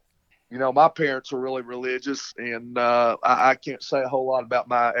 but my parents are really religious, and I can't say a whole lot about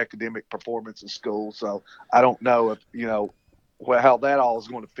my academic performance in school, so I don't know if how that all is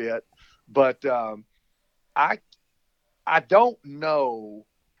going to fit. But I don't know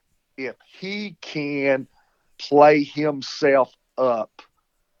if he can play himself up.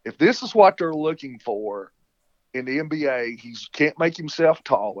 If this is what they're looking for in the NBA, he can't make himself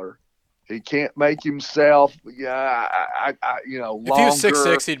taller. He can't make himself, longer. If he was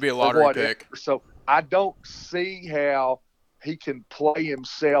 6'6", he'd be a lottery pick. So I don't see how he can play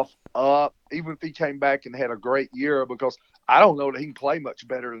himself up, even if he came back and had a great year, because I don't know that he can play much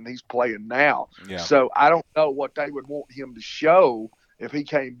better than he's playing now. Yeah. So I don't know what they would want him to show if he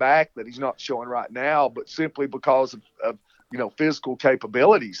came back that he's not showing right now, but simply because of physical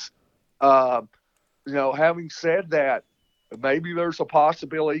capabilities. Having said that, maybe there's a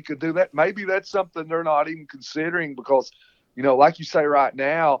possibility he could do that. Maybe that's something they're not even considering because, like you say right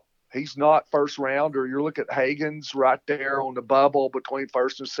now, he's not first rounder. You're looking at Hagen's right there on the bubble between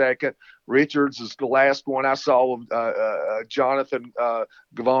first and second. Richards is the last one I saw of Jonathan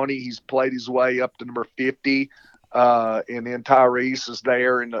Gavoni. He's played his way up to number 50. And then Tyrese is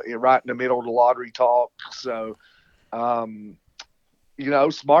there right in the middle of the lottery talk. So,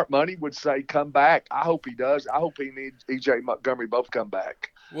 smart money would say come back. I hope he does. I hope he needs EJ Montgomery both come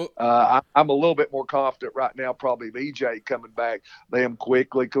back. Well, I'm a little bit more confident right now probably of EJ coming back than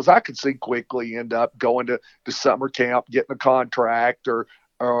Quickly, because I could see Quickly end up going to summer camp, getting a contract, or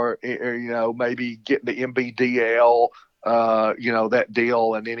maybe getting the MBDL, that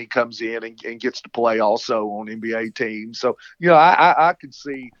deal, and then he comes in and gets to play also on NBA teams. So, I could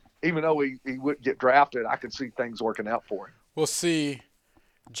see, even though he wouldn't get drafted, I could see things working out for him. We'll see.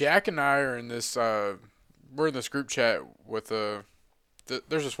 Jack and I are in this. We're in this group chat with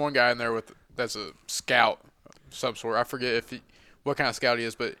there's this one guy in there that's a scout of some sort. I forget what kind of scout he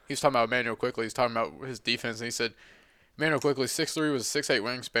is, but he's talking about Emmanuel Quickly. He's talking about his defense, and he said Emmanuel Quickly 6'3" with a 6'8"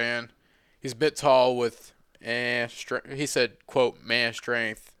 wingspan. He's a bit tall with he said, quote, man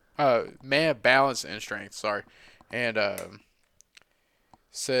balance and strength. Sorry, and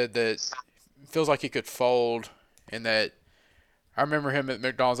said that feels like he could fold, and that I remember him at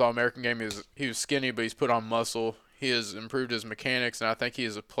McDonald's All-American game. He was skinny, but he's put on muscle. He has improved his mechanics, and I think he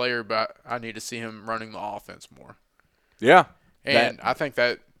is a player, but I need to see him running the offense more. Yeah. And I think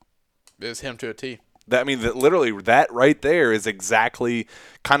that is him to a T. Literally, that right there is exactly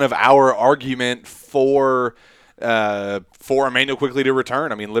kind of our argument for Emmanuel Quickly to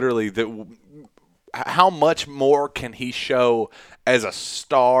return. I mean, literally, how much more can he show as a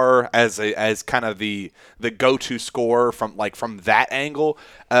star, as kind of the go-to scorer from that angle?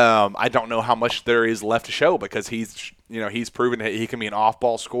 I don't know how much there is left to show, because he's proven that he can be an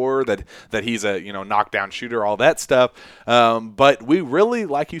off-ball scorer, that he's a knockdown shooter, all that stuff. But we really,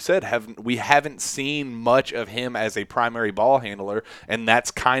 like you said, haven't seen much of him as a primary ball handler, and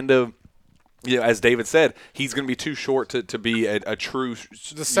that's kind of, as David said, he's going to be too short to be a true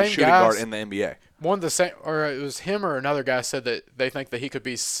shooting guard in the NBA. One of the same, or it was him or another guy said that they think that he could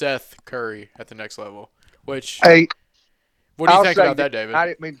be Seth Curry at the next level. Which, hey, what do you think about that, David? I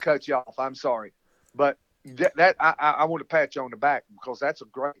didn't mean to cut you off. I'm sorry, but I want to pat you on the back, because that's a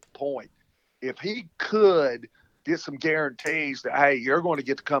great point. If he could get some guarantees that, hey, you're going to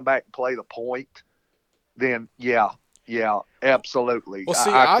get to come back and play the point, then yeah, absolutely. Well, see,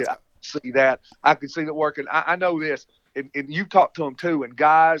 I see that. I can see that working. I know this, and you talk to them too, and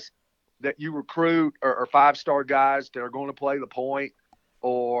guys that you recruit are 5-star guys that are going to play the point,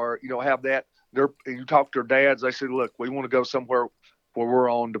 or have that. You talk to their dads, they say, look, we want to go somewhere where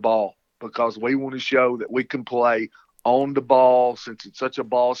we're on the ball, because we want to show that we can play on the ball. Since it's such a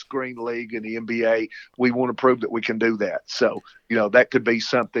ball screen league in the NBA, we want to prove that we can do that. So, that could be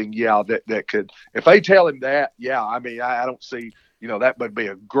something, that could, if they tell him that, I don't see, that would be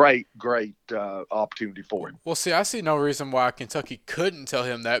a great opportunity for him. Well, see, I see no reason why Kentucky couldn't tell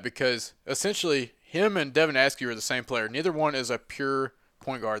him that, because essentially him and Devin Askew are the same player. Neither one is a pure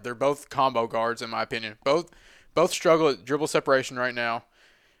point guard. They're both combo guards, in my opinion. Both struggle at dribble separation right now.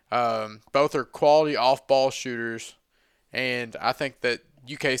 Both are quality off-ball shooters, and I think that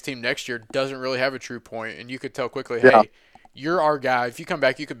UK's team next year doesn't really have a true point, and you could tell quickly, hey, you're our guy. If you come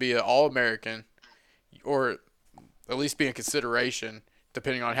back, you could be an All-American, or at least be in consideration,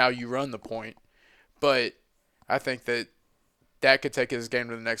 depending on how you run the point. But I think that could take his game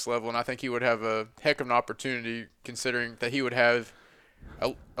to the next level, and I think he would have a heck of an opportunity, considering that he would have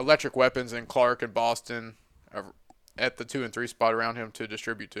electric weapons in Clark and Boston at the 2 and 3 spot around him to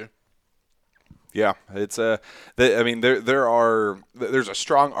distribute to. Yeah, it's there's a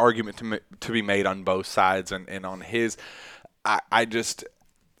strong argument to be made on both sides, and on his, I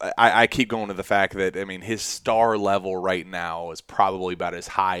keep going to the fact that, his star level right now is probably about as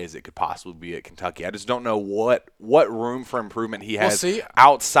high as it could possibly be at Kentucky. I just don't know what room for improvement he has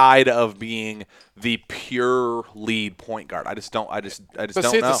outside of being the pure lead point guard. I just don't know. At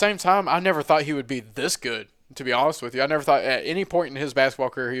the same time, I never thought he would be this good, to be honest with you. I never thought at any point in his basketball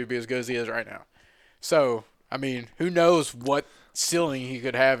career he would be as good as he is right now. So, who knows what ceiling he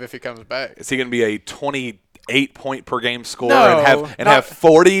could have if he comes back. Is he going to be a 28-point per game scorer and have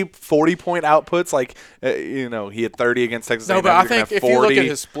 40 point outputs? Like, he had 30 against Texas A&M. No, but I think if you look at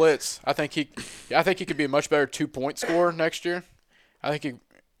his splits, I think he could be a much better 2-point scorer next year. I think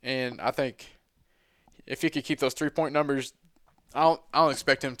if he could keep those 3-point numbers, I don't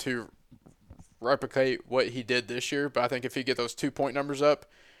expect him to replicate what he did this year. But I think if he get those 2-point numbers up,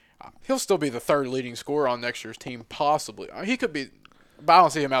 he'll still be the third leading scorer on next year's team, possibly. He could be, but I don't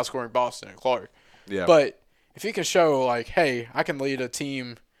see him outscoring Boston and Clark. Yeah. But if he can show, like, hey, I can lead a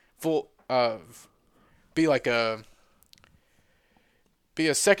team be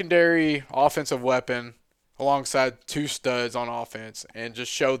a secondary offensive weapon alongside 2 studs on offense, and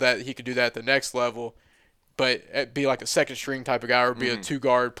just show that he could do that at the next level, but be like a second string type of guy, or be a 2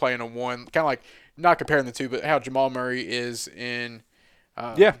 guard playing a 1, kind of like, not comparing the two, but how Jamal Murray is in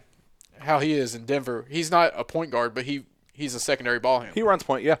how he is in Denver. He's not a point guard, but he's a secondary ball handler. He runs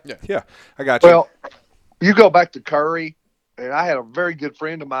point, yeah. I got you. Well, you go back to Curry, and I had a very good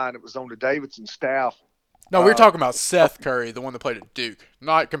friend of mine that was on the Davidson staff. No, we were talking about Seth Curry, the one that played at Duke,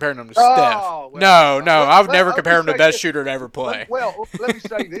 not comparing him to Steph. Well, no, I would never compare him to the best shooter to ever play. Well, let me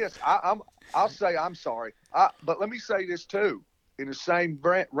say this. I'll say I'm sorry. But let me say this, too, in the same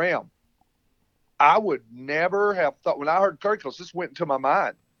realm. I would never have thought, when I heard Curry, because this went into my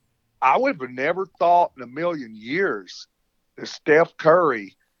mind, I would have never thought in a million years that Steph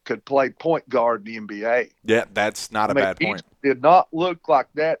Curry could play point guard in the NBA. Yeah, that's not a bad point. He did not look like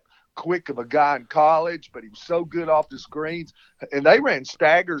that quick of a guy in college, but he was so good off the screens. And they ran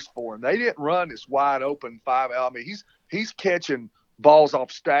staggers for him. They didn't run this wide open 5-out. He's catching balls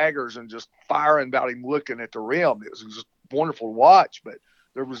off staggers and just firing about him looking at the rim. It was just wonderful to watch, but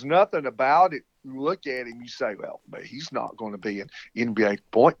there was nothing about it look at him, you say, well, but he's not going to be an NBA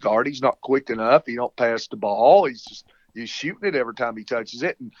point guard. He's not quick enough. He don't pass the ball. He's shooting it every time he touches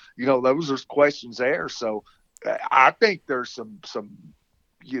it. And, those are questions there. So I think there's some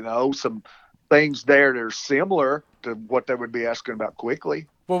things there that are similar to what they would be asking about quickly.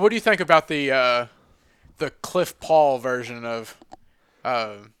 Well, what do you think about the Cliff Paul version of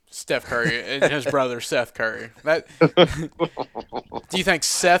Steph Curry and his brother Seth Curry? Do you think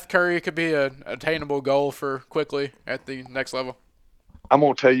Seth Curry could be an attainable goal for quickly at the next level? I'm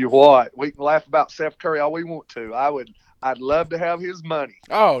gonna tell you what, we can laugh about Seth Curry all we want to. I'd love to have his money.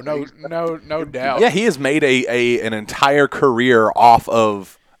 Oh, no doubt. Yeah, he has made an entire career off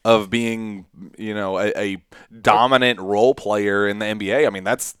of being, a dominant role player in the NBA. I mean,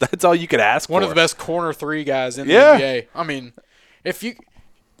 that's all you could ask for. One of the best corner three guys in the NBA. I mean, if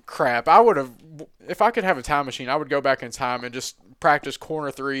I could have a time machine, I would go back in time and just practice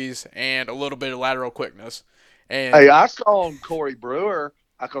corner threes and a little bit of lateral quickness. And hey, I saw on Corey Brewer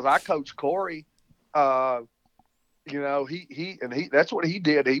because I coached Corey. That's what he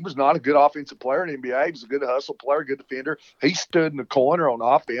did. He was not a good offensive player in the NBA. He was a good hustle player, good defender. He stood in the corner on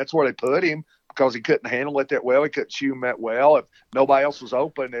offense where they put him because he couldn't handle it that well. He couldn't shoot him that well. If nobody else was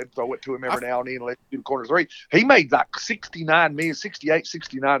open, they'd throw it to him every now and then and let him do the corner three. He made like $69 million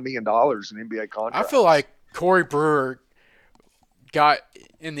in NBA contract. I feel like Corey Brewer got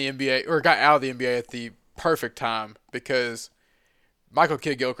in the NBA or got out of the NBA at the perfect time because Michael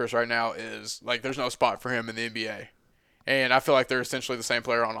Kidd-Gilchrist right now is like there's no spot for him in the NBA. And I feel like they're essentially the same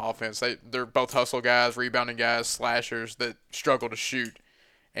player on offense. They're both hustle guys, rebounding guys, slashers that struggle to shoot.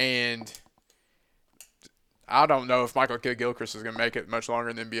 And I don't know if Michael Kidd-Gilchrist is going to make it much longer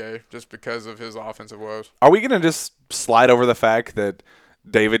in the NBA just because of his offensive woes. Are we going to just slide over the fact that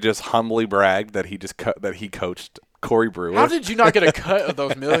David just humbly bragged that he coached Corey Brewer? How did you not get a cut of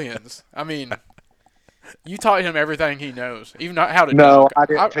those millions? I mean, you taught him everything he knows, even how to dunk. I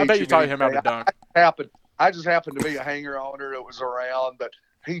didn't I bet you taught him how to dunk. I just happened to be a hanger-oner that was around, but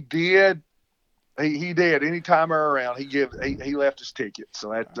he did. He did. Anytime we're around, he left his ticket. So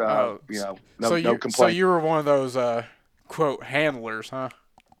that no complaint. So you were one of those quote handlers, huh?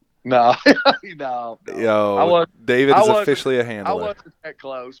 No. Yo, David is officially a handler. I wasn't that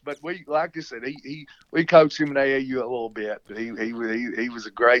close, but like I said, we coached him in AAU a little bit. But he was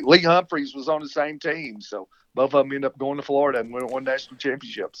a great. Lee Humphreys was on the same team, so both of them ended up going to Florida and won national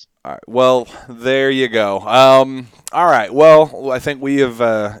championships. All right. Well, there you go. All right. Well, I think we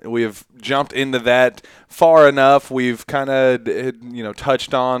have jumped into that far enough. We've kind of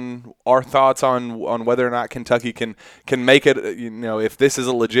touched on our thoughts on whether or not Kentucky can make it. If this is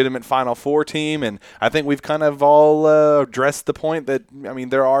a legitimate Final Four team, and I think we've kind of all addressed the point that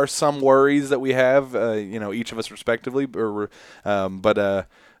there are some worries that we have. Each of us respectively,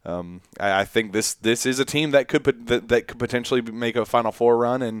 I think this is a team that could potentially make a Final Four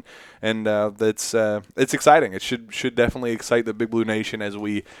run, and it's exciting. It should definitely excite the Big Blue Nation as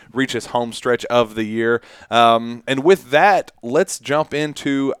we reach this home stretch of the year. And with that, let's jump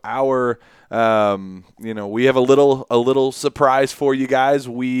into our. We have a little surprise for you guys.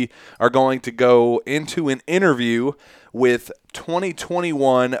 We are going to go into an interview with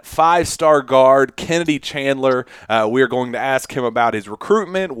 2021 five-star guard Kennedy Chandler. We are going to ask him about his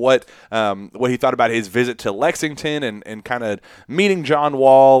recruitment, what he thought about his visit to Lexington, and kind of meeting John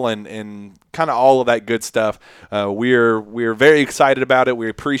Wall and kind of all of that good stuff. We're very excited about it. We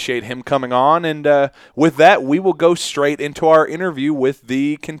appreciate him coming on, and with that, we will go straight into our interview with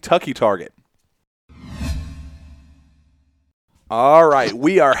the Kentucky target. All right,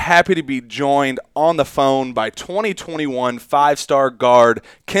 we are happy to be joined on the phone by 2021 five-star guard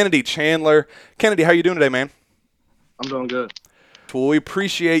Kennedy Chandler. Kennedy, how you doing today, man? I'm doing good. Well, we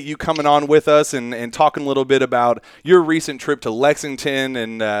appreciate you coming on with us and talking a little bit about your recent trip to Lexington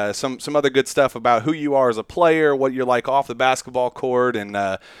and some other good stuff about who you are as a player, what you're like off the basketball court, and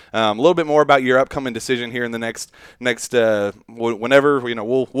a little bit more about your upcoming decision here in the next whenever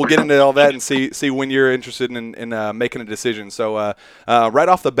we'll get into all that and see when you're interested in making a decision. So right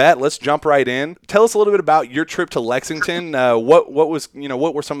off the bat, let's jump right in. Tell us a little bit about your trip to Lexington. What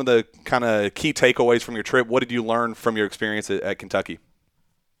were some of the kind of key takeaways from your trip? What did you learn from your experience at Kentucky?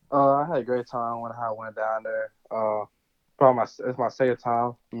 I had a great time when I went down there. It's my second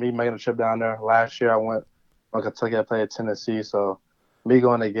time me making a trip down there. Last year I went to Kentucky. I played Tennessee, so me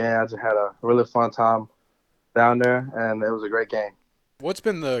going again, I just had a really fun time down there, and it was a great game. What's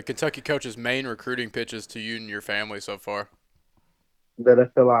been the Kentucky coach's main recruiting pitches to you and your family so far? That I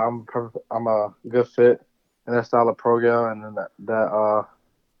feel like I'm a good fit in that style of program, and that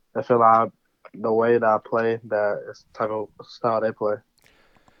I feel like the way that I play, that is the type of style they play.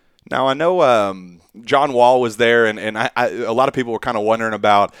 Now I know John Wall was there, and a lot of people were kind of wondering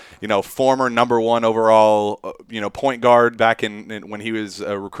about former number 1 overall point guard back in when he was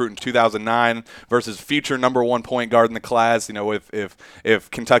recruiting 2009 versus future number 1 point guard in the class.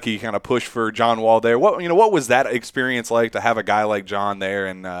 If Kentucky kind of pushed for John Wall there, what was that experience like to have a guy like John there,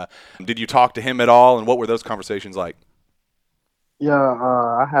 and did you talk to him at all, and what were those conversations like? Yeah,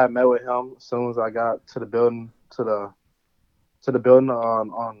 I had met with him as soon as I got to the building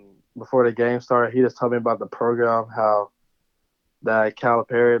on before the game started. He just told me about the program, how that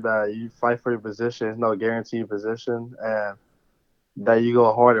Calipari, that you fight for your position, there's no guaranteed position, and that you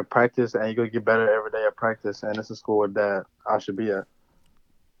go hard in practice and you go get better every day at practice. And it's a school that I should be at.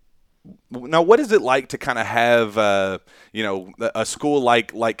 Now, what is it like to kind of have a school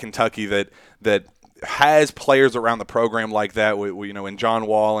like Kentucky that has players around the program like that, in John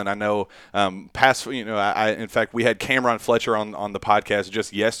Wall, and I know in fact, we had Cameron Fletcher on the podcast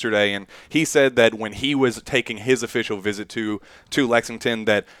just yesterday, and he said that when he was taking his official visit to Lexington,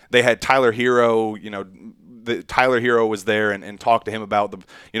 that they had Tyler Hero, Tyler Hero was there and talked to him about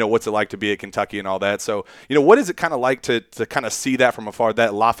what's it like to be at Kentucky and all that. So, what is it kind of like to kind of see that from afar,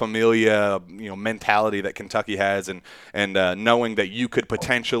 that La Familia, mentality that Kentucky has, and knowing that you could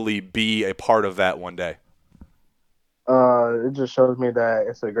potentially be a part of that one day? It just shows me that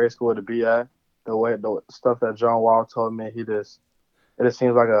it's a great school to be at. The stuff that John Wall told me, it just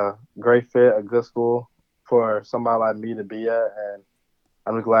seems like a great fit, a good school for somebody like me to be at, and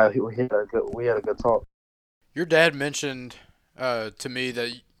I'm glad we had a good talk. Your dad mentioned to me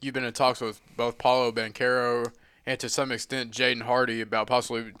that you've been in talks with both Paulo Banchero and to some extent Jaden Hardy about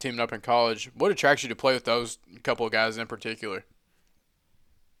possibly teaming up in college. What attracts you to play with those couple of guys in particular?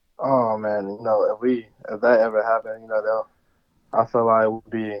 Oh man, if that ever happened, I feel like it would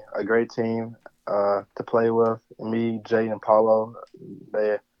be a great team to play with. Me, Jaden, and Paulo,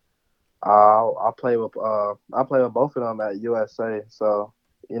 I play with both of them at USA, so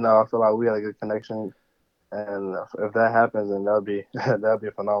I feel like we had a good connection. And if that happens, then that'd be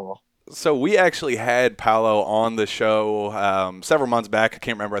phenomenal. So we actually had Paolo on the show several months back. I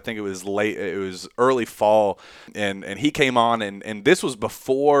can't remember. I think it was early fall, and he came on, and this was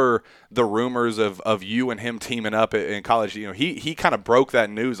before the rumors of you and him teaming up in college. He kind of broke that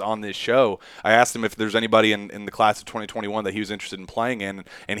news on this show. I asked him if there's anybody in the class of 2021 that he was interested in playing in,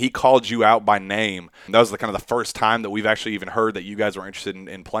 and he called you out by name. That was kind of the first time that we've actually even heard that you guys were interested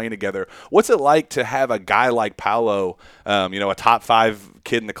in playing together. What's it like to have a guy like Paolo, a top 5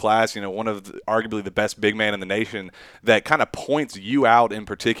 kid in the class, one of arguably the best big man in the nation, that kind of points you out in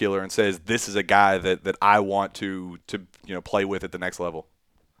particular and says, this is a guy that I want to play with at the next level?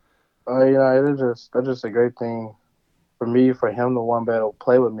 That's just a great thing for me, for him to want to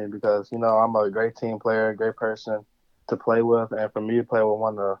play with me, because I'm a great team player, a great person to play with, and for me to play with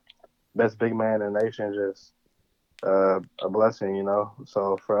one of the best big man in the nation is just a blessing,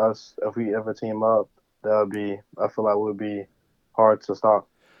 So for us, if we ever team up, I feel like would be hard to stop.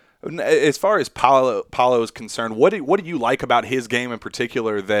 As far as Paulo is concerned, what do you like about his game in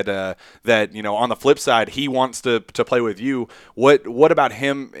particular that on the flip side he wants to play with you? What about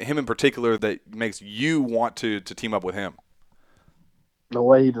him in particular that makes you want to team up with him? The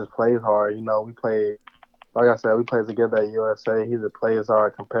way he just plays hard. We play, like I said, we play together at USA. He just plays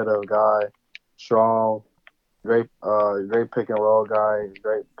hard, competitive guy, strong, great pick and roll guy,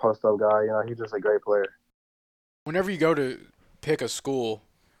 great post up guy. He's just a great player. Whenever you go to pick a school,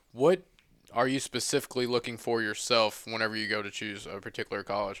 what are you specifically looking for yourself whenever you go to choose a particular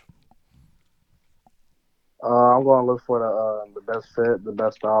college? I'm going to look for the best fit, the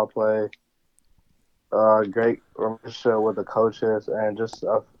best style play, great relationship with the coaches, and just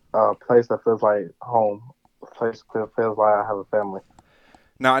a place that feels like home, a place that feels like I have a family.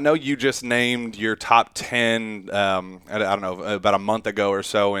 Now, I know you just named your top 10, I don't know, about a month ago or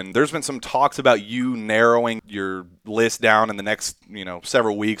so, and there's been some talks about you narrowing your list down in the next,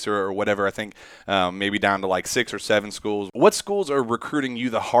 several weeks or whatever. I think maybe down to like 6 or 7 schools. What schools are recruiting you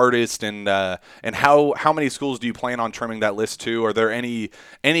the hardest, and how many schools do you plan on trimming that list to? Are there any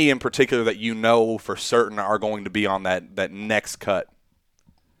in particular that for certain are going to be on that next cut?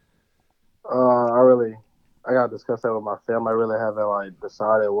 I gotta discuss that with my family. I really haven't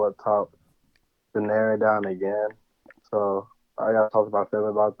decided what top to narrow down again. So I gotta talk to my family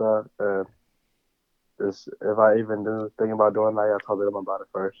about that. And if I even do think about doing that, I gotta talk to them about it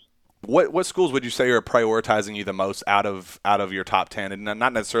first. What schools would you say are prioritizing you the most out of your top 10, and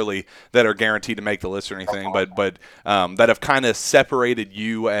not necessarily that are guaranteed to make the list or anything, but that have kind of separated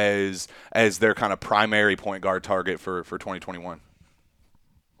you as their kind of primary point guard target for 2021?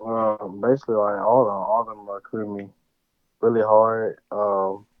 Basically, all of them recruit me really hard.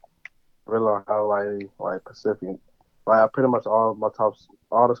 really don't have like Pacific. Like I pretty much all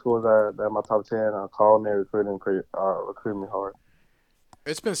the schools that are my top 10 are calling me recruiting me hard.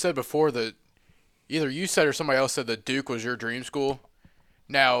 It's been said before that either you said or somebody else said that Duke was your dream school.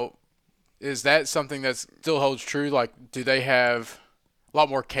 Now, is that something that still holds true? Like, do they have a lot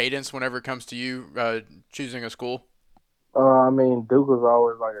more cadence whenever it comes to you choosing a school? I mean, Duke was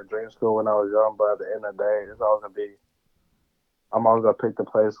always like a dream school when I was young, but at the end of the day, it's always gonna be. I'm always gonna pick the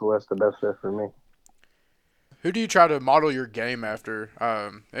place what's the best fit for me. Who do you try to model your game after?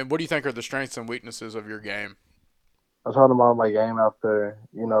 And what do you think are the strengths and weaknesses of your game? I try to model my game after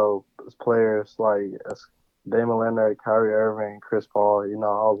players like Damon Leonard, Kyrie Irving, Chris Paul. I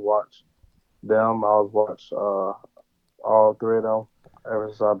always watch them. I always watch all three of them ever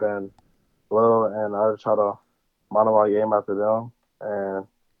since I've been little, and I try to model my game after them, and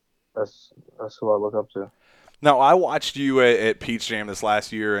that's who I look up to. Now, I watched you at Peach Jam this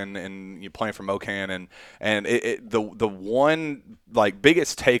last year, and you playing for Mocan, and the one like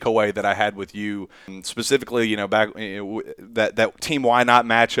biggest takeaway that I had with you, specifically, back that Team Why Not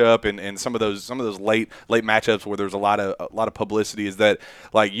matchup, and some of those late matchups where there's a lot of publicity, is that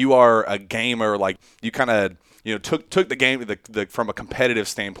like you are a gamer, like you kind of. Took the game from a competitive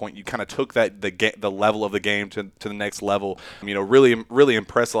standpoint. You kind of took the level of the game to the next level. Really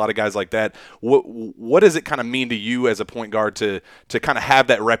impressed a lot of guys like that. What does it kind of mean to you as a point guard to kind of have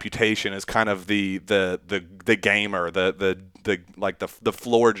that reputation as kind of the gamer, the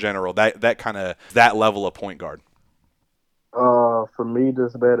floor general, that level of point guard? For me,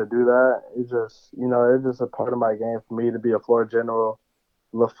 just to be able to do that, it's just a part of my game for me to be a floor general.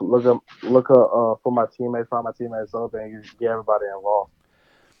 Look for my teammates, find my teammates open, and get everybody involved.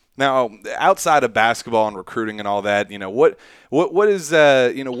 Now, outside of basketball and recruiting and all that, what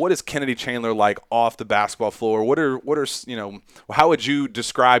is Kennedy Chandler like off the basketball floor? What are how would you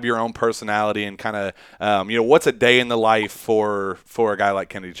describe your own personality and kind of what's a day in the life for a guy like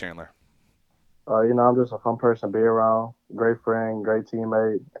Kennedy Chandler? I'm just a fun person to be around, great friend, great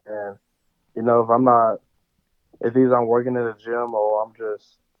teammate, and if either I'm working in the gym or I'm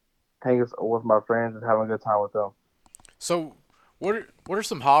just hanging with my friends and having a good time with them. So, what are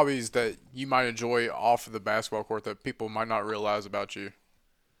some hobbies that you might enjoy off of the basketball court that people might not realize about you?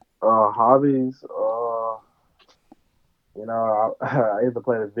 Hobbies, I either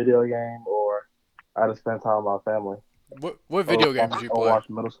play the video game or I just spend time with my family. What video games do you play? Or watch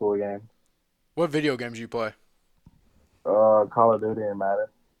middle school games. What video games do you play? Call of Duty and Madden.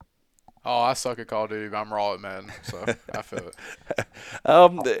 Oh, I suck at Call of Duty, but I'm raw at Madden, so I feel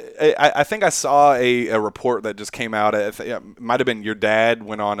it. I think I saw a report that just came out. It might have been your dad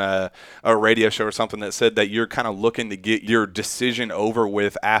went on a radio show or something that said that you're kind of looking to get your decision over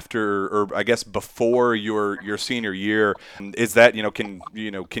with after, or I guess before your senior year. Is that can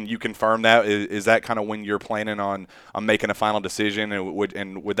you confirm that? Is that kind of when you're planning on making a final decision?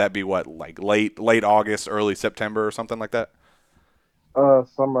 And would that be what, like late August, early September, or something like that?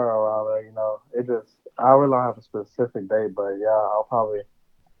 Somewhere around there, I really don't have a specific date, but yeah, I'll probably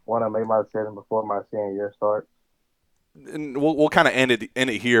want to make my decision before my senior year starts. And we'll kind of end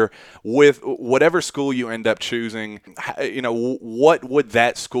it here with whatever school you end up choosing. What would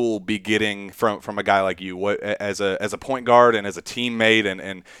that school be getting from a guy like you? What as a point guard and as a teammate,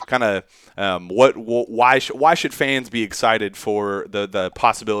 and kind of why should fans be excited for the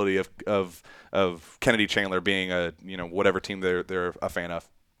possibility of Kennedy Chandler being a whatever team they're a fan of?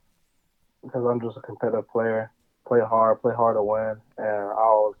 Because I'm just a competitive player, play hard to win, and I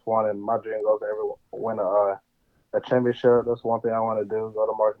always wanted my dream goes to ever win a championship. That's one thing I want to do. Go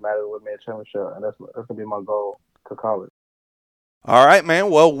to March Madness with me a championship, and that's gonna be my goal to college. All right, man.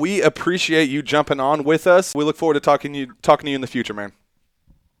 Well, we appreciate you jumping on with us. We look forward to talking to you in the future, man.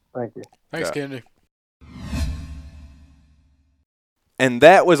 Thank you. Thanks, Kennedy. And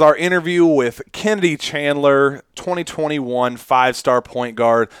that was our interview with Kennedy Chandler, 2021 five-star point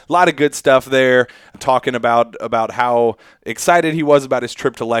guard. A lot of good stuff there, talking about how excited he was about his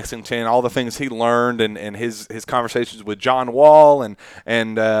trip to Lexington, all the things he learned, and his conversations with John Wall, and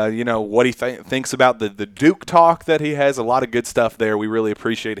what he thinks about the Duke talk that he has. A lot of good stuff there. We really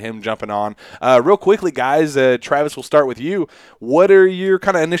appreciate him jumping on. Real quickly, guys, Travis, we'll start with you. What are your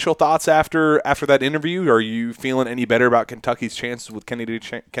kind of initial thoughts after that interview? Are you feeling any better about Kentucky's chances with Kennedy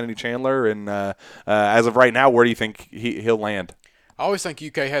Chandler? And as of right now, where do you think he'll land? I always think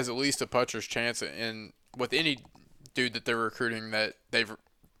UK has at least a puncher's chance with any dude that they're recruiting that they've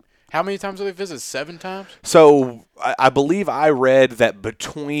How many times do they visit? 7 times? So I believe I read that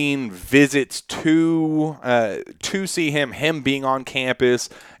between visits to see him being on campus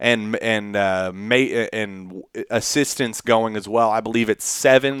and assistants going as well, I believe it's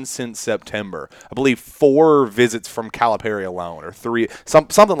 7 since September. I believe 4 visits from Calipari alone, or 3,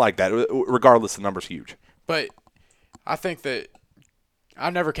 something like that. Regardless, the number's huge. But I think that I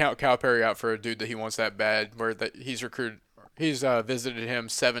never count Calipari out for a dude that he wants that bad, where that he's visited him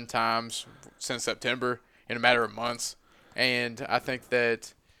 7 times since September in a matter of months, and I think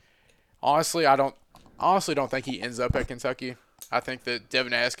that honestly, I don't think he ends up at Kentucky. I think that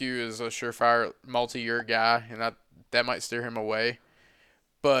Devin Askew is a surefire multi-year guy, and that might steer him away.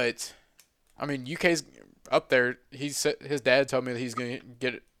 But I mean, UK's up there. His dad told me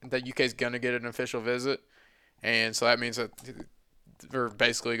that UK's gonna get an official visit, and so that means that they're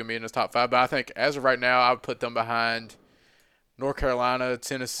basically gonna be in his top 5. But I think as of right now, I would put them behind North Carolina,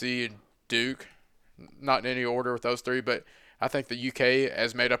 Tennessee, and Duke. Not in any order with those 3, but I think the UK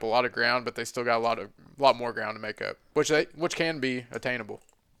has made up a lot of ground, but they still got a lot more ground to make up, which can be attainable.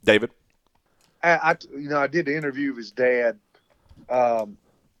 David, I did the interview of his dad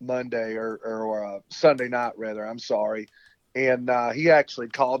Monday or Sunday night rather. I'm sorry, and he actually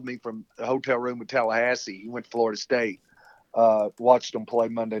called me from the hotel room in Tallahassee. He went to Florida State, watched them play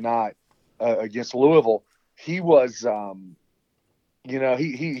Monday night against Louisville. He was.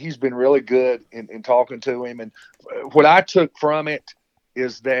 He's been really good in talking to him. And what I took from it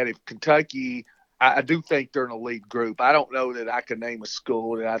is that if Kentucky, I do think they're in a lead group. I don't know that I can name a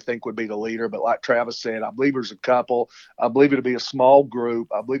school that I think would be the leader, but like Travis said, I believe there's a couple. I believe it'll be a small group.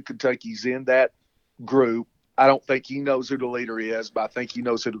 I believe Kentucky's in that group. I don't think he knows who the leader is, but I think he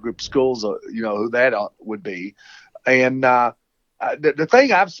knows who the group of schools, who that would be. And the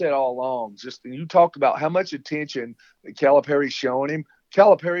thing I've said all along, just you talked about how much attention that Calipari's showing him.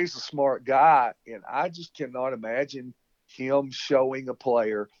 Calipari's a smart guy, and I just cannot imagine him showing a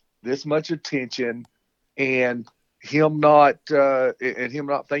player this much attention and him not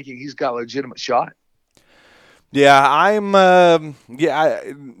thinking he's got a legitimate shot. Yeah,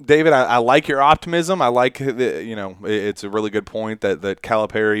 David, I like your optimism. I like it's a really good point that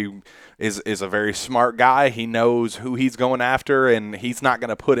Calipari is a very smart guy. He knows who he's going after, and he's not going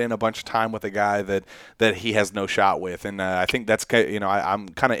to put in a bunch of time with a guy that he has no shot with. And I think that's I'm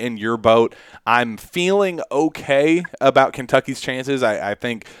kind of in your boat. I'm feeling okay about Kentucky's chances. I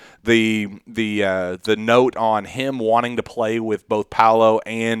think the note on him wanting to play with both Paolo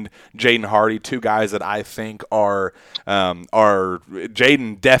and Jaden Hardy, 2 guys that I think are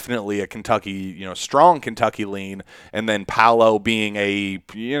Jaden definitely a Kentucky, strong Kentucky lean, and then Paolo being a,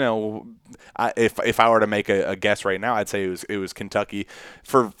 if I were to make a guess right now, I'd say it was Kentucky.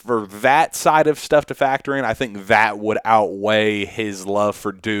 For that side of stuff to factor in, I think that would outweigh his love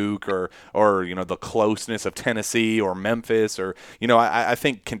for Duke or the closeness of Tennessee or Memphis or I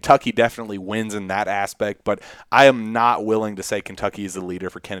think Kentucky definitely wins in that aspect, but I am not willing to say Kentucky is the leader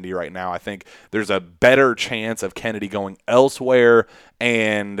for Kennedy right now. I think there's a better chance of Kennedy going elsewhere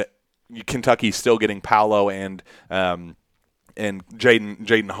and Kentucky still getting Paolo and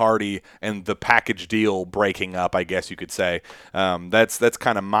Jaden Hardy and the package deal breaking up, I guess you could say. That's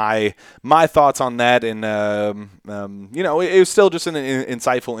kind of my thoughts on that. And it was still just an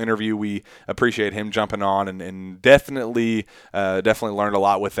insightful interview. We appreciate him jumping on and definitely learned a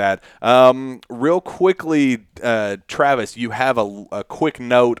lot with that. Real quickly, Travis, you have a quick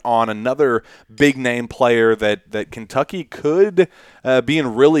note on another big name player that Kentucky could be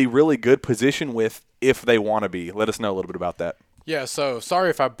in really, really good position with if they want to be. Let us know a little bit about that. Yeah, so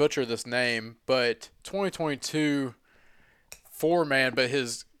sorry if I butcher this name, but 2022 4-man, but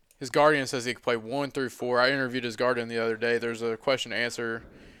his guardian says he can play 1 through 4. I interviewed his guardian the other day. There's a question and answer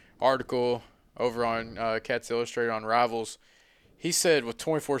article over on Cats Illustrated on Rivals. He said with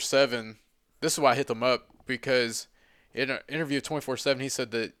 24/7, this is why I hit them up, because in an interview with 24/7, he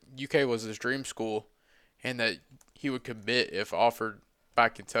said that UK was his dream school and that he would commit if offered by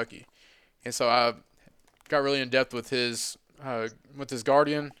Kentucky. And so I got really in depth with his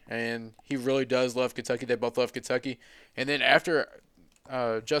guardian, and he really does love Kentucky. They both love Kentucky. And then after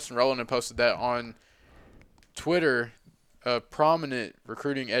Justin Rowland had posted that on Twitter, a prominent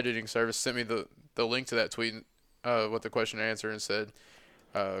recruiting editing service sent me the link to that tweet with the question and answer and said,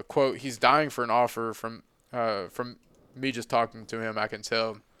 quote, "He's dying for an offer from me just talking to him, I can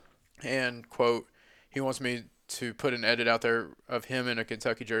tell." And, quote, "He wants me to put an edit out there of him in a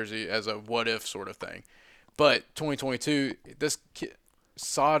Kentucky jersey as a what-if sort of thing." But 2022, this kid,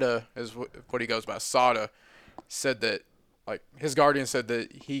 Sada is what he goes by. Sada said that, like, his guardian said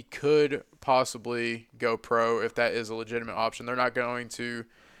that he could possibly go pro if that is a legitimate option. They're not going to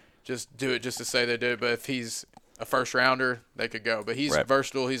just do it just to say they did. But if he's a first rounder, they could go. But he's Right.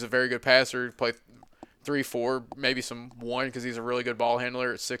 versatile. He's a very good passer. Play 3, 4, maybe some 1 because he's a really good ball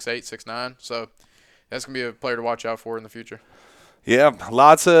handler at 6'8", 6'9". So that's gonna be a player to watch out for in the future. Yeah,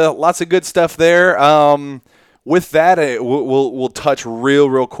 lots of good stuff there. With that, we'll touch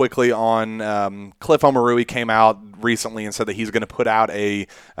real quickly on Cliff Omoruyi came out recently and said that he's going to put out an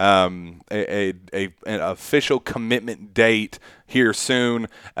official commitment date here soon.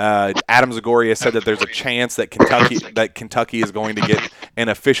 Adam Zagoria said that there's a chance that Kentucky is going to get an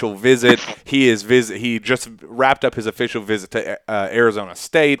official visit. He just wrapped up his official visit to Arizona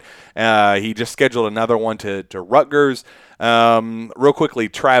State. He just scheduled another one to Rutgers. Real quickly,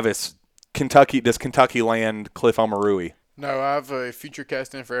 Travis. Does Kentucky land Cliff Omoruyi? No, I have a future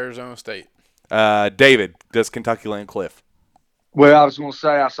cast in for Arizona State. David, does Kentucky land Cliff? Well, I was going to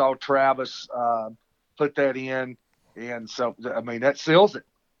say I saw Travis put that in, and so I mean that seals it.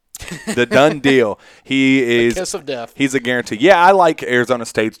 The done deal. He is the kiss of death. He's a guarantee. Yeah, I like Arizona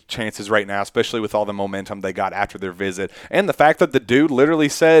State's chances right now, especially with all the momentum they got after their visit, and the fact that the dude literally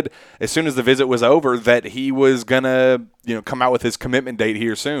said as soon as the visit was over that he was gonna, come out with his commitment date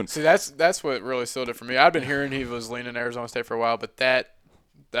here soon. See, that's what really sealed it for me. I've been hearing he was leaning Arizona State for a while, but that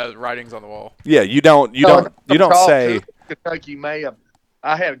writing's on the wall. Yeah, you don't say Kentucky may have.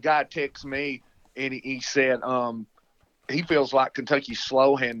 I had a guy text me and he said he feels like Kentucky's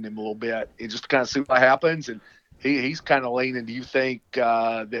slow-handing him a little bit. It just kind of see what happens, and he's kind of leaning. Do you think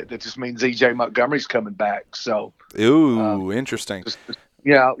that just means E.J. Montgomery's coming back? So, interesting.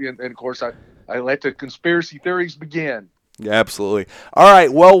 And of course, I let the conspiracy theories begin. Yeah, absolutely. All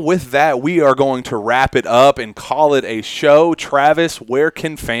right, well, with that, we are going to wrap it up and call it a show. Travis, where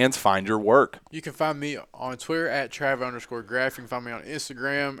can fans find your work? You can find me on Twitter at Trav_Graph. You can find me on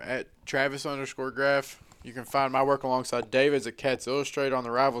Instagram at Travis_Graph. You can find my work alongside David's at Cats Illustrated on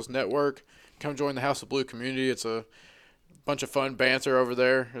the Rivals Network. Come join the House of Blue community. It's a bunch of fun banter over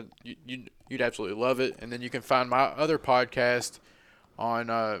there. You'd absolutely love it. And then you can find my other podcast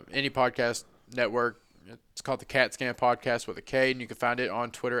on any podcast network. It's called the Cat Scan Podcast with a K, and you can find it on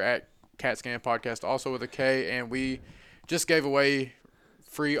Twitter at Cat Scan Podcast, also with a K. And we just gave away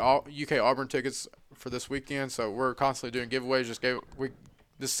free UK Auburn tickets for this weekend, so we're constantly doing giveaways.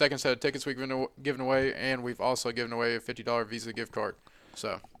 This second set of tickets we've been giving away, and we've also given away a $50 Visa gift card.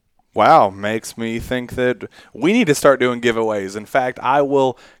 So, wow, makes me think that we need to start doing giveaways. In fact, I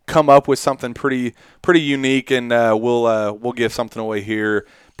will come up with something pretty unique, and we'll give something away here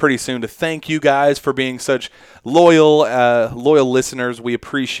pretty soon to thank you guys for being such loyal listeners. We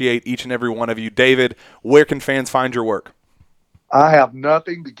appreciate each and every one of you. David, where can fans find your work? I have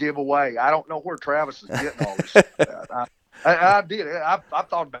nothing to give away. I don't know where Travis is getting all this stuff. I did. I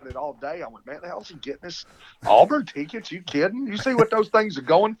thought about it all day. I went, man, the hell's he getting this Auburn tickets? You kidding? You see what those things are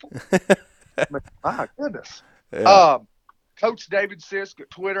going for? I mean, my goodness. Yeah. Coach David Sisk at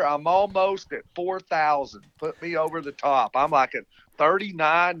Twitter. I'm almost at 4,000. Put me over the top. I'm like at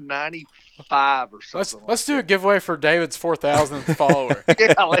 39.95 or something. Let's do a giveaway for David's 4,000th follower.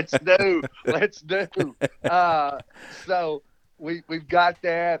 Yeah, let's do. So we've got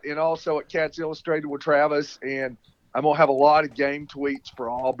that, and also at Cats Illustrated with Travis, and I'm going to have a lot of game tweets for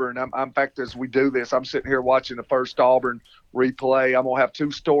Auburn. In fact, as we do this, I'm sitting here watching the first Auburn replay. I'm going to have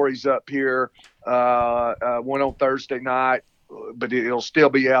 2 stories up here, one on Thursday night, but it'll still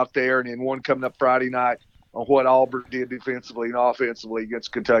be out there, and then one coming up Friday night on what Auburn did defensively and offensively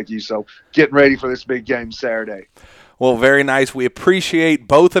against Kentucky. So getting ready for this big game Saturday. Well, very nice. We appreciate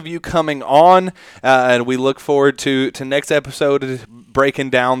both of you coming on, and we look forward to next episode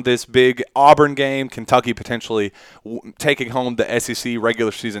breaking down this big Auburn game, Kentucky potentially taking home the SEC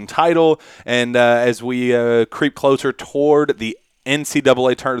regular season title, and as we creep closer toward the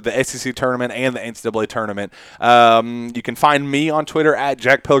NCAA tournament, the SEC tournament, and the NCAA tournament. You can find me on Twitter at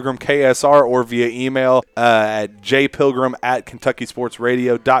JackPilgrimKSR or via email at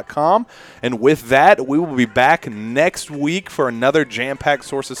jpilgrim@KentuckySportsRadio.com. And with that, we will be back next week for another jam-packed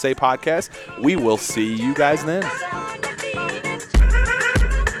Sources Say podcast. We will see you guys then.